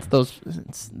 clearly.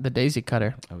 It's the daisy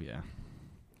cutter. Oh yeah,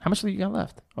 How much do you got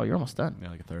left? Oh, you're almost done. yeah,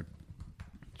 like a third.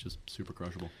 Just super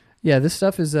crushable. Yeah, this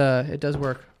stuff is it does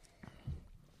work.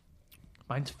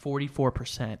 Mine's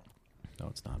 44%. No,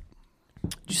 it's not.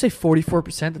 Did you say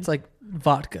 44%? That's like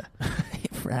vodka.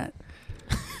 Rat.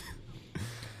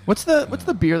 What's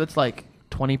the beer that's like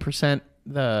 20%?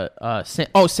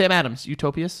 Sam Adams,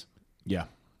 Utopias. Yeah,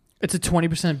 It's a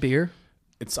 20% beer.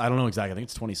 it's. I don't know exactly. I think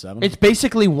it's 27. It's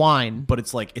basically wine. but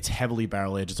it's like it's heavily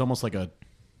barrel aged. It's almost like a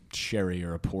sherry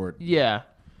or a port. Yeah.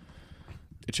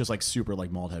 It's just like super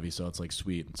like malt heavy, so it's like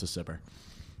sweet. It's a sipper.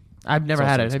 I've never It's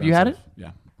had also it. Have you had it? expensive.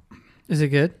 Yeah, Is it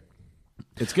good?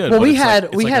 it's good. Well, but we it's like- had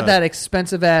it's we like had a- that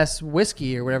expensive ass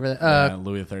whiskey or whatever.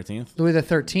 Louis the 13th. Louis the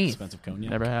 13th. Expensive cognac.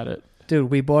 Never had it.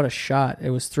 Dude, we bought a shot. It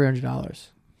was $300.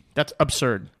 That's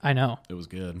absurd. I know, It was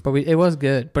good. but it was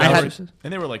good. But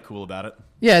And they were like cool about it.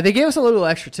 yeah, they gave us a little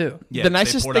extra too. Yeah, The they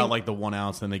nicest poured thing- out like the 1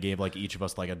 ounce, then they gave like each of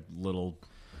us like a little.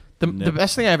 The Nip.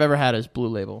 best thing I've ever had is Blue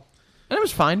Label, and it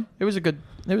was fine. It was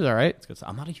all right. It's good stuff.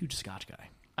 I'm not a huge Scotch guy.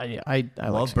 I I like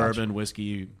love Scotch. bourbon,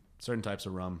 whiskey, certain types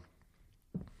of rum.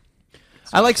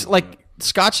 I like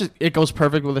Scotch. It goes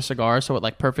perfect with a cigar, so it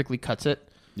like perfectly cuts it.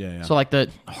 Yeah. So like the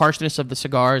harshness of the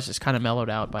cigars is kind of mellowed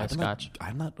out by a Scotch.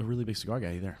 I'm not a really big cigar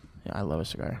guy either. Yeah, I love a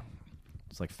cigar.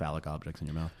 It's like phallic objects in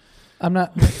your mouth. I'm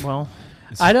not. Well,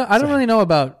 I don't really know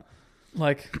about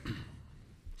like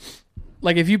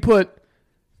if you put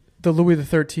the Louis the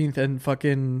 13th and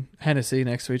fucking Hennessy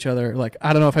next to each other, like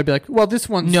I don't know if I'd be like, well, this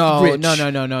one's no. rich. You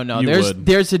You would.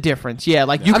 There's a difference. Yeah,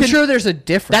 like you I'm can. sure there's a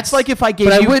difference. That's like if I gave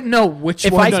but you. I wouldn't know which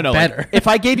if one's I- no, like- better. if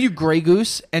I gave you Grey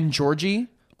Goose and Georgie.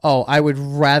 Oh, I would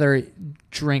rather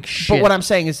drink shit. But what I'm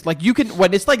saying is, like, you can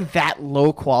when it's like that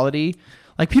low quality,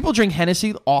 like people drink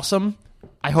Hennessy, awesome.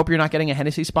 I hope you're not getting a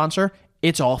Hennessy sponsor.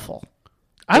 It's awful.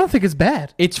 I don't think it's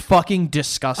bad. It's fucking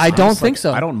disgusting. I don't It's think like,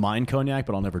 so. I don't mind cognac,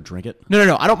 but I'll never drink it.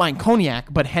 No. I don't mind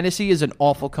cognac, but Hennessy is an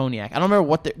awful cognac. I don't remember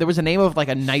what there was a name of like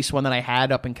a nice one that I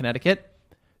had up in Connecticut.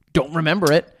 Don't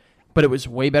remember it, but it was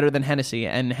way better than Hennessy.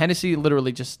 And Hennessy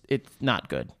literally just it's not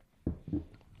good.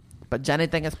 But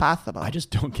anything is possible. I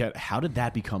just don't get how did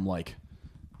that become like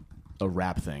a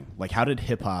rap thing? Like how did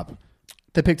hip hop?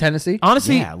 They picked Hennessy.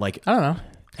 Honestly, Yeah, like I don't know.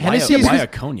 Hennessy why is- a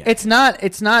cognac? It's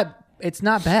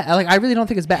not bad. Like I really don't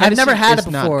think it's bad. Hennessy I've never had it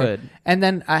is not before. good. And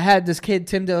then I had this kid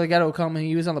Tim Delgado come and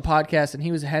he was on the podcast and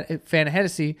he was a fan of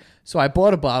Hennessy, so I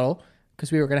bought a bottle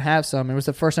because we were gonna have some. It was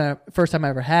the first time I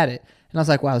ever had it, and I was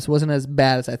like, wow, this wasn't as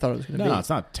bad as I thought it was gonna no, be. it's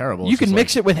not terrible. you can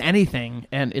mix it with anything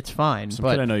and it's fine. Some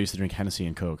But kid I know used to drink Hennessy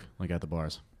and Coke like at the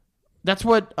bars. that's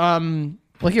what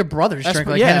Like your brothers drink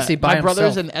like yeah, Hennessy by my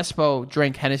brothers himself. and Espo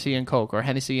drink Hennessy and Coke or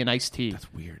Hennessy and iced tea.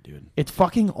 That's weird, dude. It's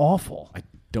fucking awful. I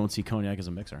don't see cognac as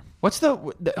a mixer. What's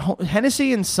the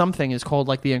Hennessy and something is called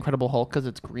like the Incredible Hulk because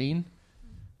it's green.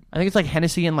 I think it's like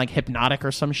Hennessy and like Hypnotic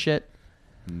or some shit.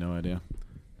 No idea.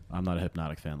 I'm not a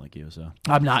Hypnotic fan like you, so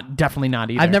I'm definitely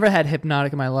not either. I've never had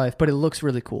Hypnotic in my life, but it looks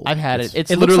really cool. I've had it. It's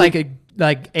it looks literally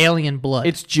like alien blood.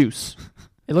 it's juice.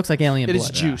 It looks like alien It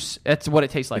blood. is juice. That's what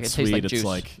it tastes like. it's it tastes sweet. like juice. It's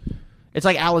like It's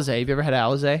like Alizé. Have you ever had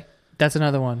Alizé? That's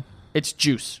another one. It's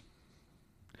juice.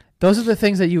 Those are the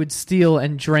things that you would steal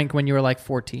and drink when you were like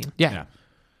 14. Yeah. yeah.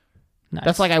 Nice.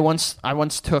 That's like I once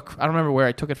took. I don't remember where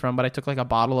I took it from, but I took like a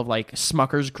bottle of like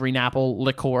Smucker's green apple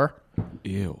liqueur.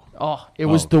 Ew. Oh, it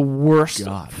was Oh, the worst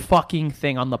God. fucking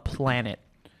thing on the planet.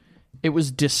 It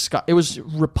was It was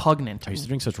repugnant. I used to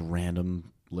drink such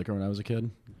random liquor when I was a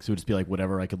kid. So it would just be like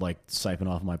whatever I could like siphon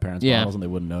off of my parents' Yeah. bottles and they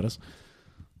wouldn't notice.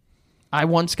 I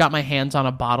once got my hands on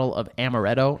a bottle of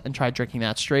amaretto and tried drinking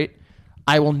that straight.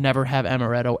 I will never have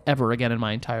amaretto ever again in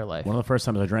my entire life. One of the first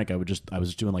times I drank, I was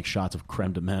just doing like shots of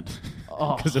creme de menthe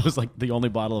because it was like the only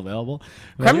bottle available.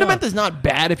 And Creme de yeah. menthe is not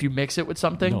bad if you mix it with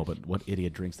something. No, but what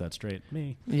idiot drinks that straight?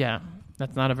 Me. Yeah,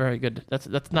 that's not a very good.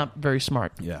 That's not very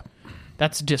smart. Yeah.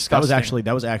 That's disgusting.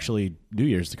 That was actually New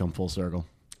Year's to come full circle.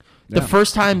 The Yeah.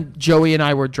 first time Joey and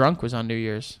I were drunk was on New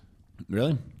Year's.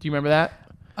 Really? Do you remember that?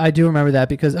 I do remember that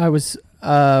because I was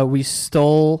we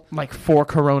stole Like 4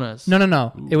 Coronas.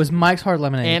 no. It was Mike's Hard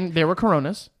Lemonade. And there were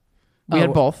Coronas. We Oh,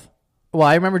 had both. Well,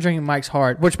 I remember drinking Mike's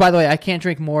Hard, which, by the way, I can't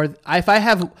drink more. If I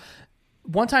have,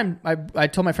 one time I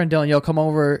told my friend Dylan, "Yo, come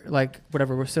over, like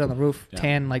whatever, we'll sit on the roof, Yeah.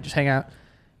 tan, like just hang out."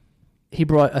 He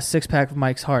brought a 6-pack of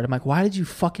Mike's Hard. I'm like, "Why did you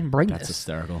fucking bring That's this?"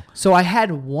 hysterical. So I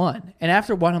had one, and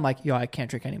after one, I'm like, "Yo, I can't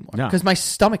drink anymore No. because my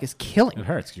stomach is killing me. It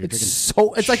hurts. 'Cause you're It's drinking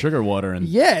so. It's like sugar water and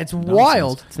yeah, it's nonsense.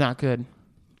 wild. It's not good.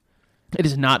 It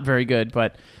is not very good,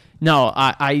 but no,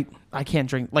 I can't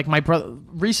drink. Like my brother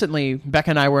recently, Becca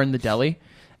and I were in the deli,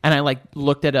 and I like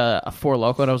looked at a Four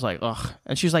Loko and I was like, ugh.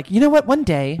 And she was like, you know what? One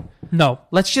day, No,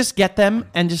 let's just get them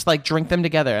and just like drink them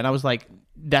together. And I was like,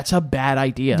 that's a bad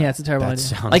idea. yeah, it's a terrible That idea.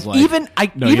 sounds Like, like even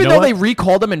No, you know though what? they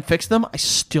recalled them and fixed them, I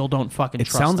still don't fucking It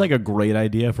trust sounds them. like a great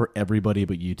idea for everybody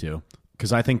but you two.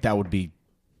 Because I think that would be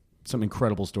some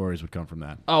incredible stories would come from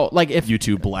that. oh, like if You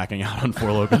two blacking out on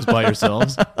Four Locos by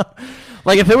yourselves.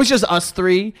 like if it was just us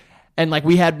three and like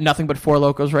we had nothing but Four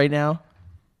Locos right now,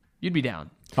 you'd be down.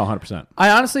 Oh, 100%.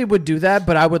 I honestly would do that,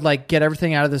 but I would like get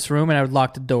everything out of this room and I would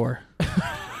lock the door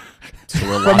So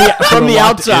we're From locked- the from we're the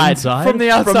locked outside. inside? from the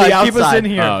outside. Keep us outside.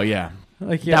 in here. Oh, yeah.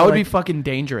 Like, yeah, That would like- be fucking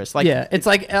dangerous. Like yeah, it's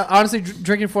like honestly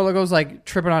drinking Four Logos like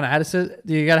tripping on acid.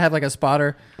 You gotta have like a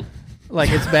spotter Like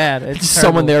it's bad. It's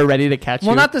Someone terrible. there ready to catch you.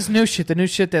 Well, not this new shit. The new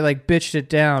shit they like bitched it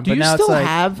down. Do but you now still it's like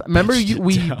have? Remember,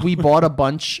 we bought a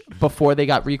bunch before they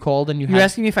got recalled, and you you're had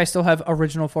asking me if I still have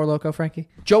original Four Loko, Frankie?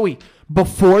 Joey.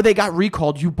 Before they got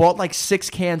recalled, you bought like 6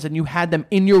 cans, and you had them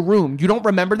in your room. You don't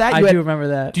remember that? I You do had- remember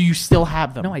that. Do you still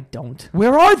have them? No, I don't.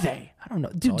 Where are they? I don't know,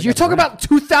 all dude. I You're got talking to about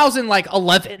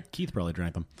 2011. Keith probably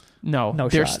drank them. No, No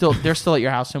they're shot. they're still at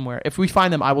your house somewhere. If we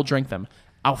find them, I will drink them.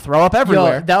 I'll throw up Yo,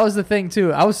 everywhere. that was the thing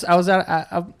too. I was out.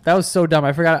 That was so dumb.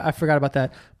 I forgot about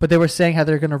that. But they were saying how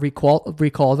they're gonna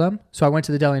recall them. So I went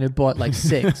to the deli and I bought like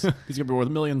 6. He's gonna be worth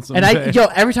millions. And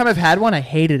every time I've had one, I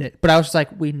hated it. But I was just like,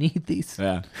 we need these.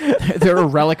 yeah, They're a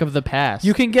relic of the past.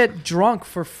 You can get drunk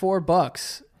for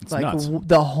 $4. It's Like nuts.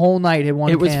 the whole night in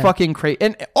one. It was can. fucking crazy.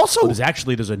 And also,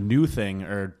 there's a new thing,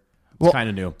 or it's Well- kind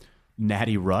of new.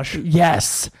 Natty Rush.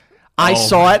 yes. I Oh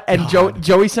saw my it, and God.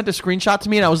 Joey sent a screenshot to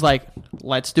me, and I was like,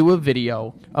 let's do a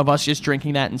video of us just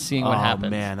drinking that and seeing what happens. Oh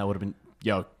man, that would have been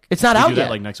It's not Can we out do that, yet.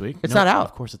 like next week. It's No, not out.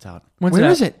 Of course, it's out. When's Where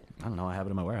that? is it? I don't know. I have it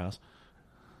in my warehouse.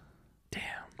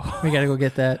 We gotta go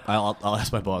get that. I'll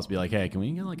ask my boss. Be like, hey, can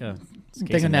we get like a Thing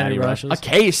case of of Natty Natty Rush. Rushes? A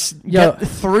case. Yo. Get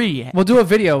 3. We'll do a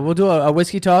video. We'll do a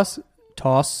whiskey toss.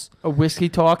 A whiskey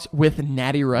talks with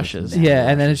Natty Rushes. Yeah,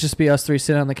 and then it's just be us 3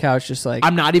 sitting on the couch, just like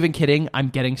I'm not even kidding. I'm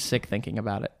getting sick thinking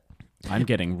about it. I'm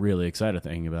getting really excited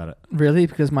thinking about it. really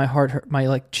because my heart hurt. My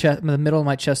like chest, the middle of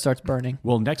my chest starts burning.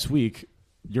 Well, next week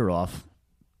you're off.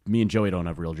 Me and Joey don't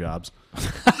have real jobs,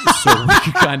 so we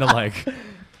can kind of like.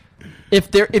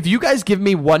 If you guys give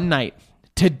me one night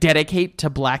to dedicate to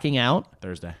blacking out,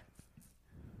 Thursday.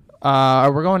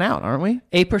 we're going out, aren't we?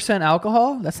 8%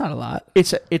 alcohol. That's not a lot.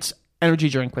 It's energy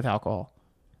drink with alcohol.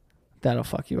 That'll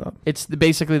fuck you up. It's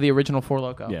basically the original Four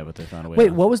Loko. Yeah, but they found a way. Wait,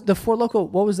 to- what was the Four Loko?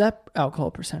 What was that alcohol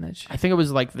percentage? I think it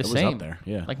was like the It was same. up there,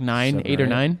 yeah. Like 9, 7 8 or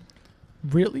 9.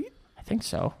 Really? I think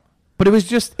so. But it was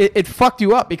just it fucked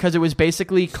you up because it was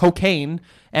basically cocaine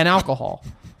and alcohol.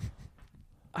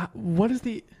 What is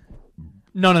the?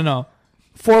 No.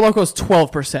 Four Loko's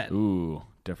 12%. Ooh,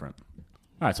 different.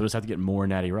 All right, so we just have to get more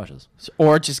Natty Rushes.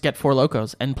 Or just get Four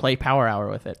Locos and play Power Hour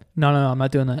with it. No, I'm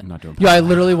not doing that. I'm not doing. Yeah, I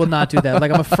literally will not do that.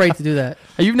 Like I'm afraid to do that.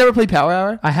 You've never played Power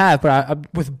Hour? I have, but I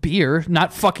with beer,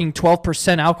 not fucking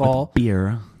 12% alcohol.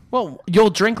 beer. Well, you'll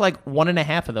drink like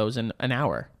 1.5 of those in an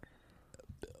hour.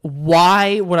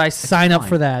 Why would I sign up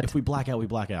for that? If we black out, we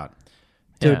black out.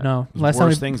 Dude, Yeah. no. There's Last time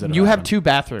worse we, things that You have happened. 2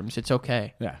 bathrooms. It's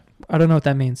okay. Yeah, I don't know what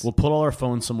that means. we'll put all our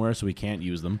phones somewhere so we can't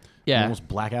use them. Yeah. and we'll just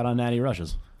black out on Natty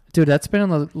Rushes. Dude, that's been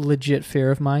a legit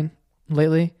fear of mine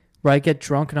lately. Where I get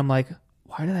drunk and I'm like,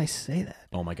 why did I say that?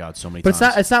 Oh my god, so many But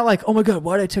times. it's not like, oh my god,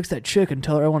 why did I text that chick and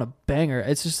tell her I want to bang her?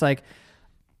 It's just like,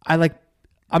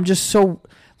 I'm just so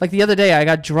like the other day I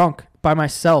got drunk by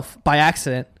myself by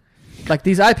accident. Like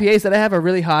these IPAs that I have are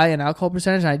really high in alcohol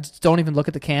percentage, and I just don't even look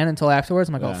at the can until afterwards.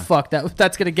 I'm like, oh Yeah. fuck,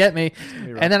 that's gonna get me.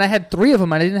 And then I had 3 of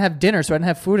them, and I didn't have dinner, so I didn't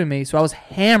have food in me, so I was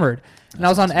hammered. And I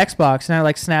was on Xbox, and I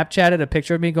like Snapchatted a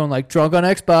picture of me going like drunk on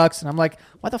Xbox, and I'm like,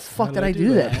 why the fuck did I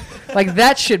do that? Like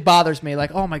that shit bothers me.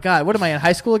 Like, oh my god, what am I in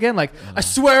high school again? Like, I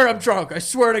swear I'm drunk. I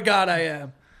swear to God I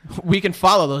am. We can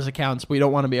follow those accounts. We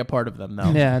don't want to be a part of them,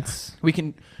 though. Yeah, it's We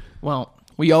can. Well,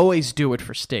 we always do it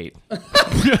for state.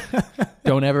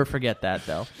 Don't ever forget that,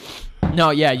 though. No,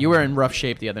 yeah, you were in rough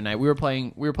shape the other night. We were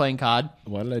playing COD.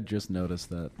 Why did I just notice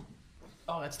that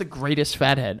Oh, that's the greatest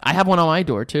fathead. I have one on my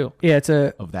door too. yeah, it's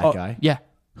a of that guy? Yeah.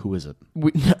 Who is it?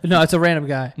 No, it's a random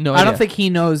guy. No I don't idea. think he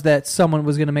knows that someone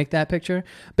was going to make that picture.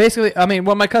 Basically, I mean,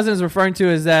 what my cousin is referring to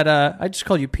is that I just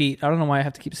called you Pete. I don't know why I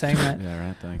have to keep saying that. Yeah,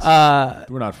 right. Thanks.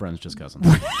 We're not friends, just cousins.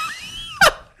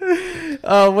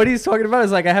 What he's talking about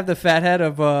is like I have the fat head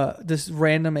of this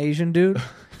random Asian dude.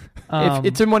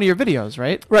 It's in one of your videos,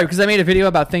 right? Right, because I made a video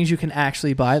about things you can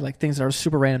actually buy, like things that are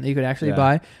super random that you could actually Yeah.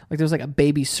 buy. Like there was like a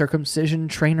baby circumcision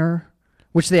trainer,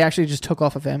 which they actually just took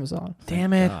off of Amazon.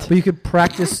 Damn it. But you could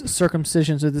practice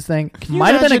circumcisions with this thing. you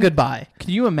Might have been a imagine- good buy. Can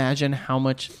you imagine how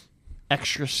much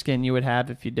extra skin you would have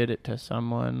if you did it to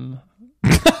someone?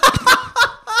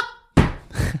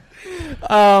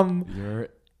 You're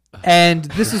And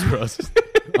this is gross.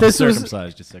 This was-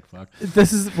 circumcised, you sick fuck.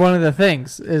 this is one of the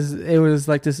things. Is it was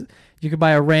like this? You could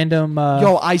buy a random.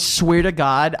 Yo, I swear to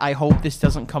God, I hope this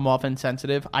doesn't come off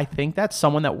insensitive. I think that's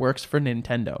someone that works for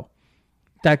Nintendo.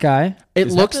 that guy. It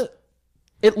Is that looks. the-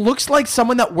 It looks like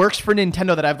someone that works for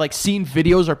Nintendo that I've like seen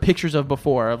videos or pictures of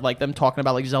before of like them talking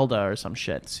about like Zelda or some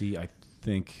shit. See, I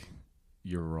think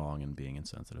you're wrong in being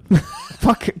insensitive.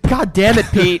 Fuck! God damn it,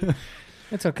 Pete.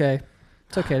 It's okay.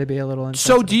 It's okay to be a little. So,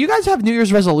 insensitive. do you guys have New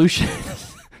Year's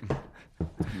resolutions?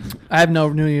 I have no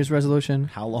New Year's resolution.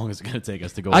 How long is it going to take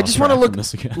us to go? I just want to look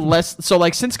this again. less. So,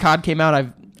 like, since COD came out,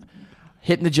 I've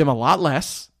hit in the gym a lot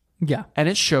less. Yeah. and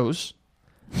it shows.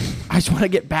 I just want to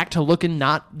get back to looking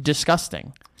not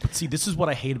disgusting. But see, this is what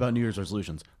I hate about New Year's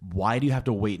resolutions. Why do you have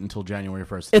to wait until January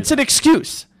 1st? It's an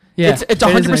excuse. Yeah, it's it is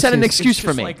 100% an an excuse It's for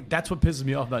just me. Like, that's what pisses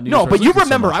me off about New No, Year's but you resolutions so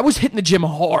remember, much. I was hitting the gym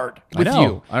hard with I know.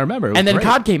 you. I remember. It was And then great.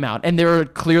 COD came out, and there were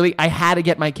clearly, I had to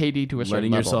get my KD to a certain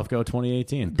Letting level. yourself go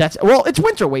 2018. That's well, it's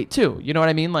winter weight too. You know what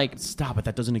I mean? Like, Stop it.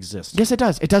 That doesn't exist. yes, it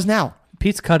does. It does now.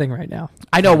 Pete's cutting right now.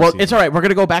 I know. Well, season. it's all right. We're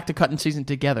gonna go back to cutting season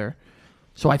together.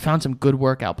 So I found some good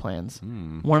workout plans.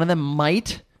 One of them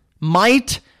might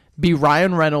be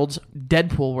Ryan Reynolds'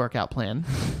 Deadpool workout plan.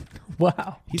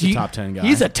 Wow. He's a top 10 guy.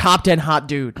 He's a top 10 hot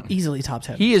dude. Easily top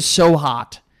 10. He is so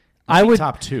hot. I would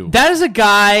top 2. That is a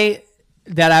guy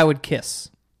that I would kiss.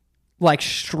 Like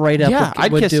straight up Yeah, would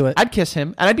I'd kiss. do it. I'd kiss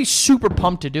him, and I'd be super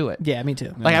pumped to do it. Yeah, me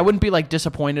too. Like I wouldn't be like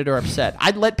disappointed or upset.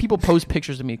 I'd let people post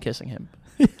pictures of me kissing him.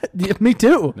 Yeah, me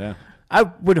too. Yeah. I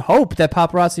would hope that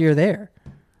paparazzi are there.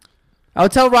 I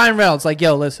would tell Ryan Reynolds, like,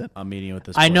 yo, listen, I'm meeting with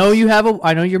this. I know you have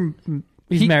I know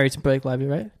he's married to Blake Lively,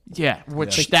 right? Yeah,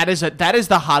 which that is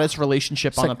the hottest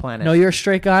relationship on the planet. No, you're a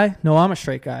straight guy. No, I'm a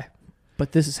straight guy.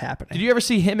 But this is happening. Did you ever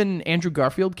see him and Andrew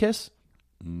Garfield kiss?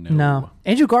 No.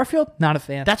 Andrew Garfield, not a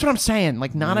fan. That's what I'm saying.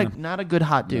 Like not a good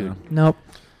hot dude. Nope.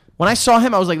 When I saw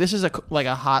him, I was like, this is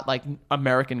a hot like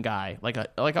American guy. Like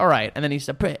all right. And then he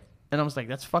said, "Brit," and I was like,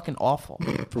 that's fucking awful.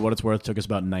 For what it's worth, it took us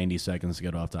about 90 seconds to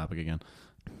get off topic again.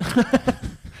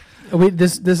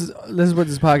 This is what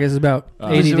this podcast is about.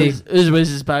 ADD. This is what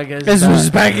this podcast This is what this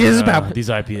podcast is about. These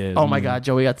IPAs. Oh my god,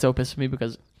 Joey got so pissed at me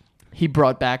because he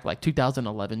brought back like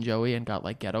 2011 Joey and got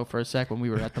like ghetto for a sec when we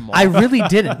were at the mall. I really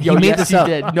didn't. Yo, He made yes, this he up.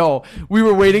 did. No, we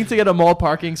were waiting to get a mall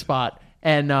parking spot,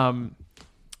 and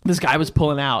this guy was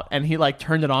pulling out, and he like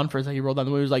turned it on for a second. He rolled down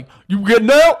the window. He was like, "You getting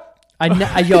out?"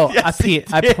 Yes, he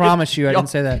I did. promise you, I Yo, didn't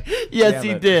say that. Yes, Damn he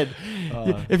it. did.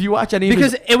 If you watch any,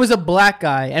 Because of his, it was a black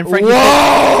guy, and Frankie.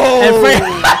 whoa,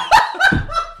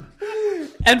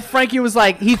 And Frankie was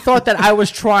like, he thought that I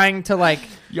was trying to like.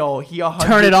 yo, he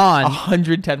Turn it on.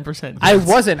 110%. I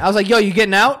wasn't. I was like, yo, you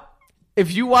getting out?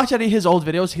 If you watch any of his old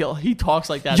videos, he talks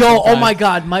like that. Yo, oh sometimes. my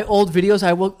god, my old videos.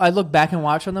 I look back and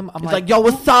watch on them. I'm He's like, yo,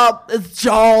 what's up? It's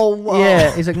Joe.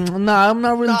 yeah. He's like, nah, I'm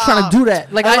not really trying to do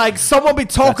that. Like, Like, I like someone be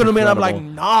talking to me, and I'm like,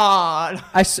 incredible. nah.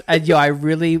 I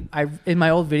really in my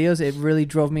old videos, it really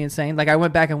drove me insane. Like, I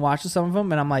went back and watched some of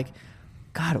them, and I'm like,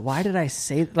 God, why did I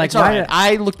say like? It's all Why right. did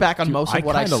I look back on most I of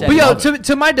what I kinda said. But yo, love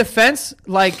to my defense,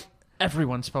 like,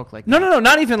 Everyone spoke like no,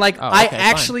 not even like. Oh, I okay,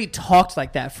 actually talked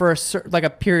like that for like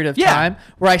a period of Yeah. time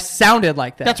where I sounded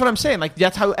like that. That's what I'm saying. Like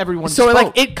that's how everyone So spoke.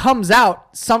 like it comes out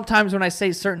sometimes when I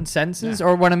say certain sentences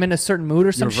or when I'm in a certain mood or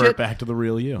You some revert shit. back to the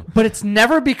real you. But it's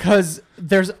never because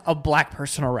there's a black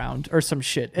person around or some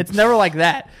shit. It's never like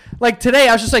that. Like today,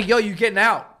 I was just like, "Yo, you getting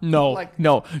out?" no, Like,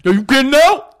 no. Yo, you getting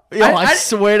out? Yo, I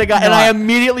swear to God. And No. I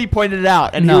immediately pointed it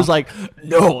out. And he No. was like,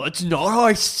 no, that's not how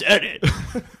I said it.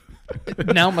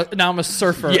 now I'm a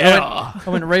surfer. Yeah. I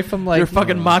went right from like You're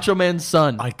fucking Macho Man's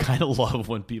son. I kind of love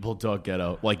when people talk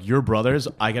ghetto. Like your brothers,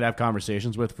 I could have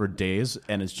conversations with for days,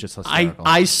 and it's just hysterical.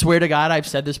 I swear to God, I've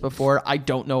said this before. I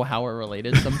don't know how we're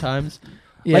related sometimes.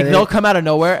 Yeah, like they- they'll come out of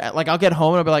nowhere. Like I'll get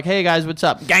home and I'll be like, "Hey guys, what's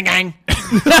up? Gang gang."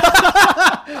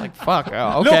 Like fuck.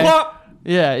 Oh, okay. pop.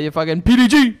 Yeah, you fucking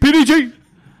PDG.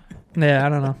 Yeah, I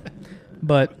don't know,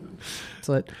 but it's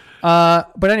lit.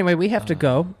 But anyway, we have to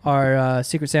go. Our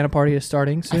Secret Santa party is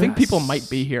starting soon. I think people might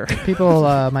be here. people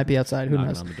might be outside. Who Knocking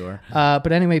knows? on the door.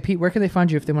 But anyway, Pete, where can they find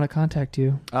you if they want to contact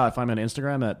you? Find me on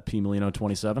Instagram at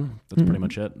pmelino27. That's pretty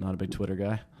much it. Not a big Twitter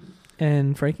guy.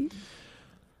 And Frankie?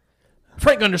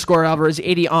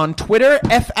 Frank_Alvarez80 on Twitter,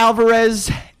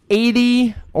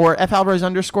 FAlvarez80 or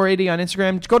FAlvarez_80 on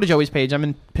Instagram. Just go to Joey's page. I'm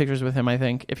in pictures with him, I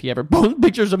think, if he ever posts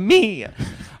pictures of me.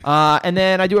 And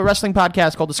then I do a wrestling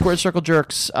podcast called The Squared Circle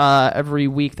Jerks every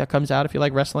week that comes out. If you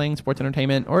like wrestling, sports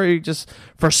entertainment, or you just,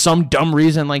 for some dumb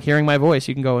reason, like hearing my voice,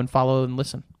 you can go and follow and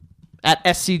listen. At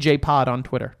SCJ Pod on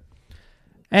Twitter.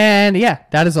 And yeah,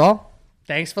 that is all.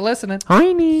 Thanks for listening.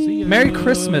 Heine. Merry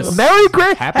Christmas. Merry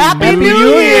Christmas. Happy New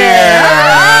New Year.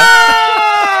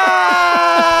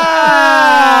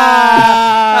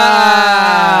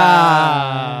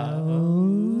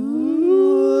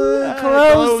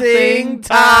 Closing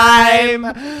time.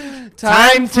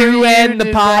 Time to end the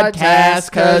podcast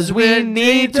because we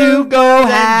need to go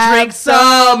and drink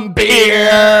some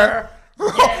beer.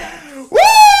 Woo!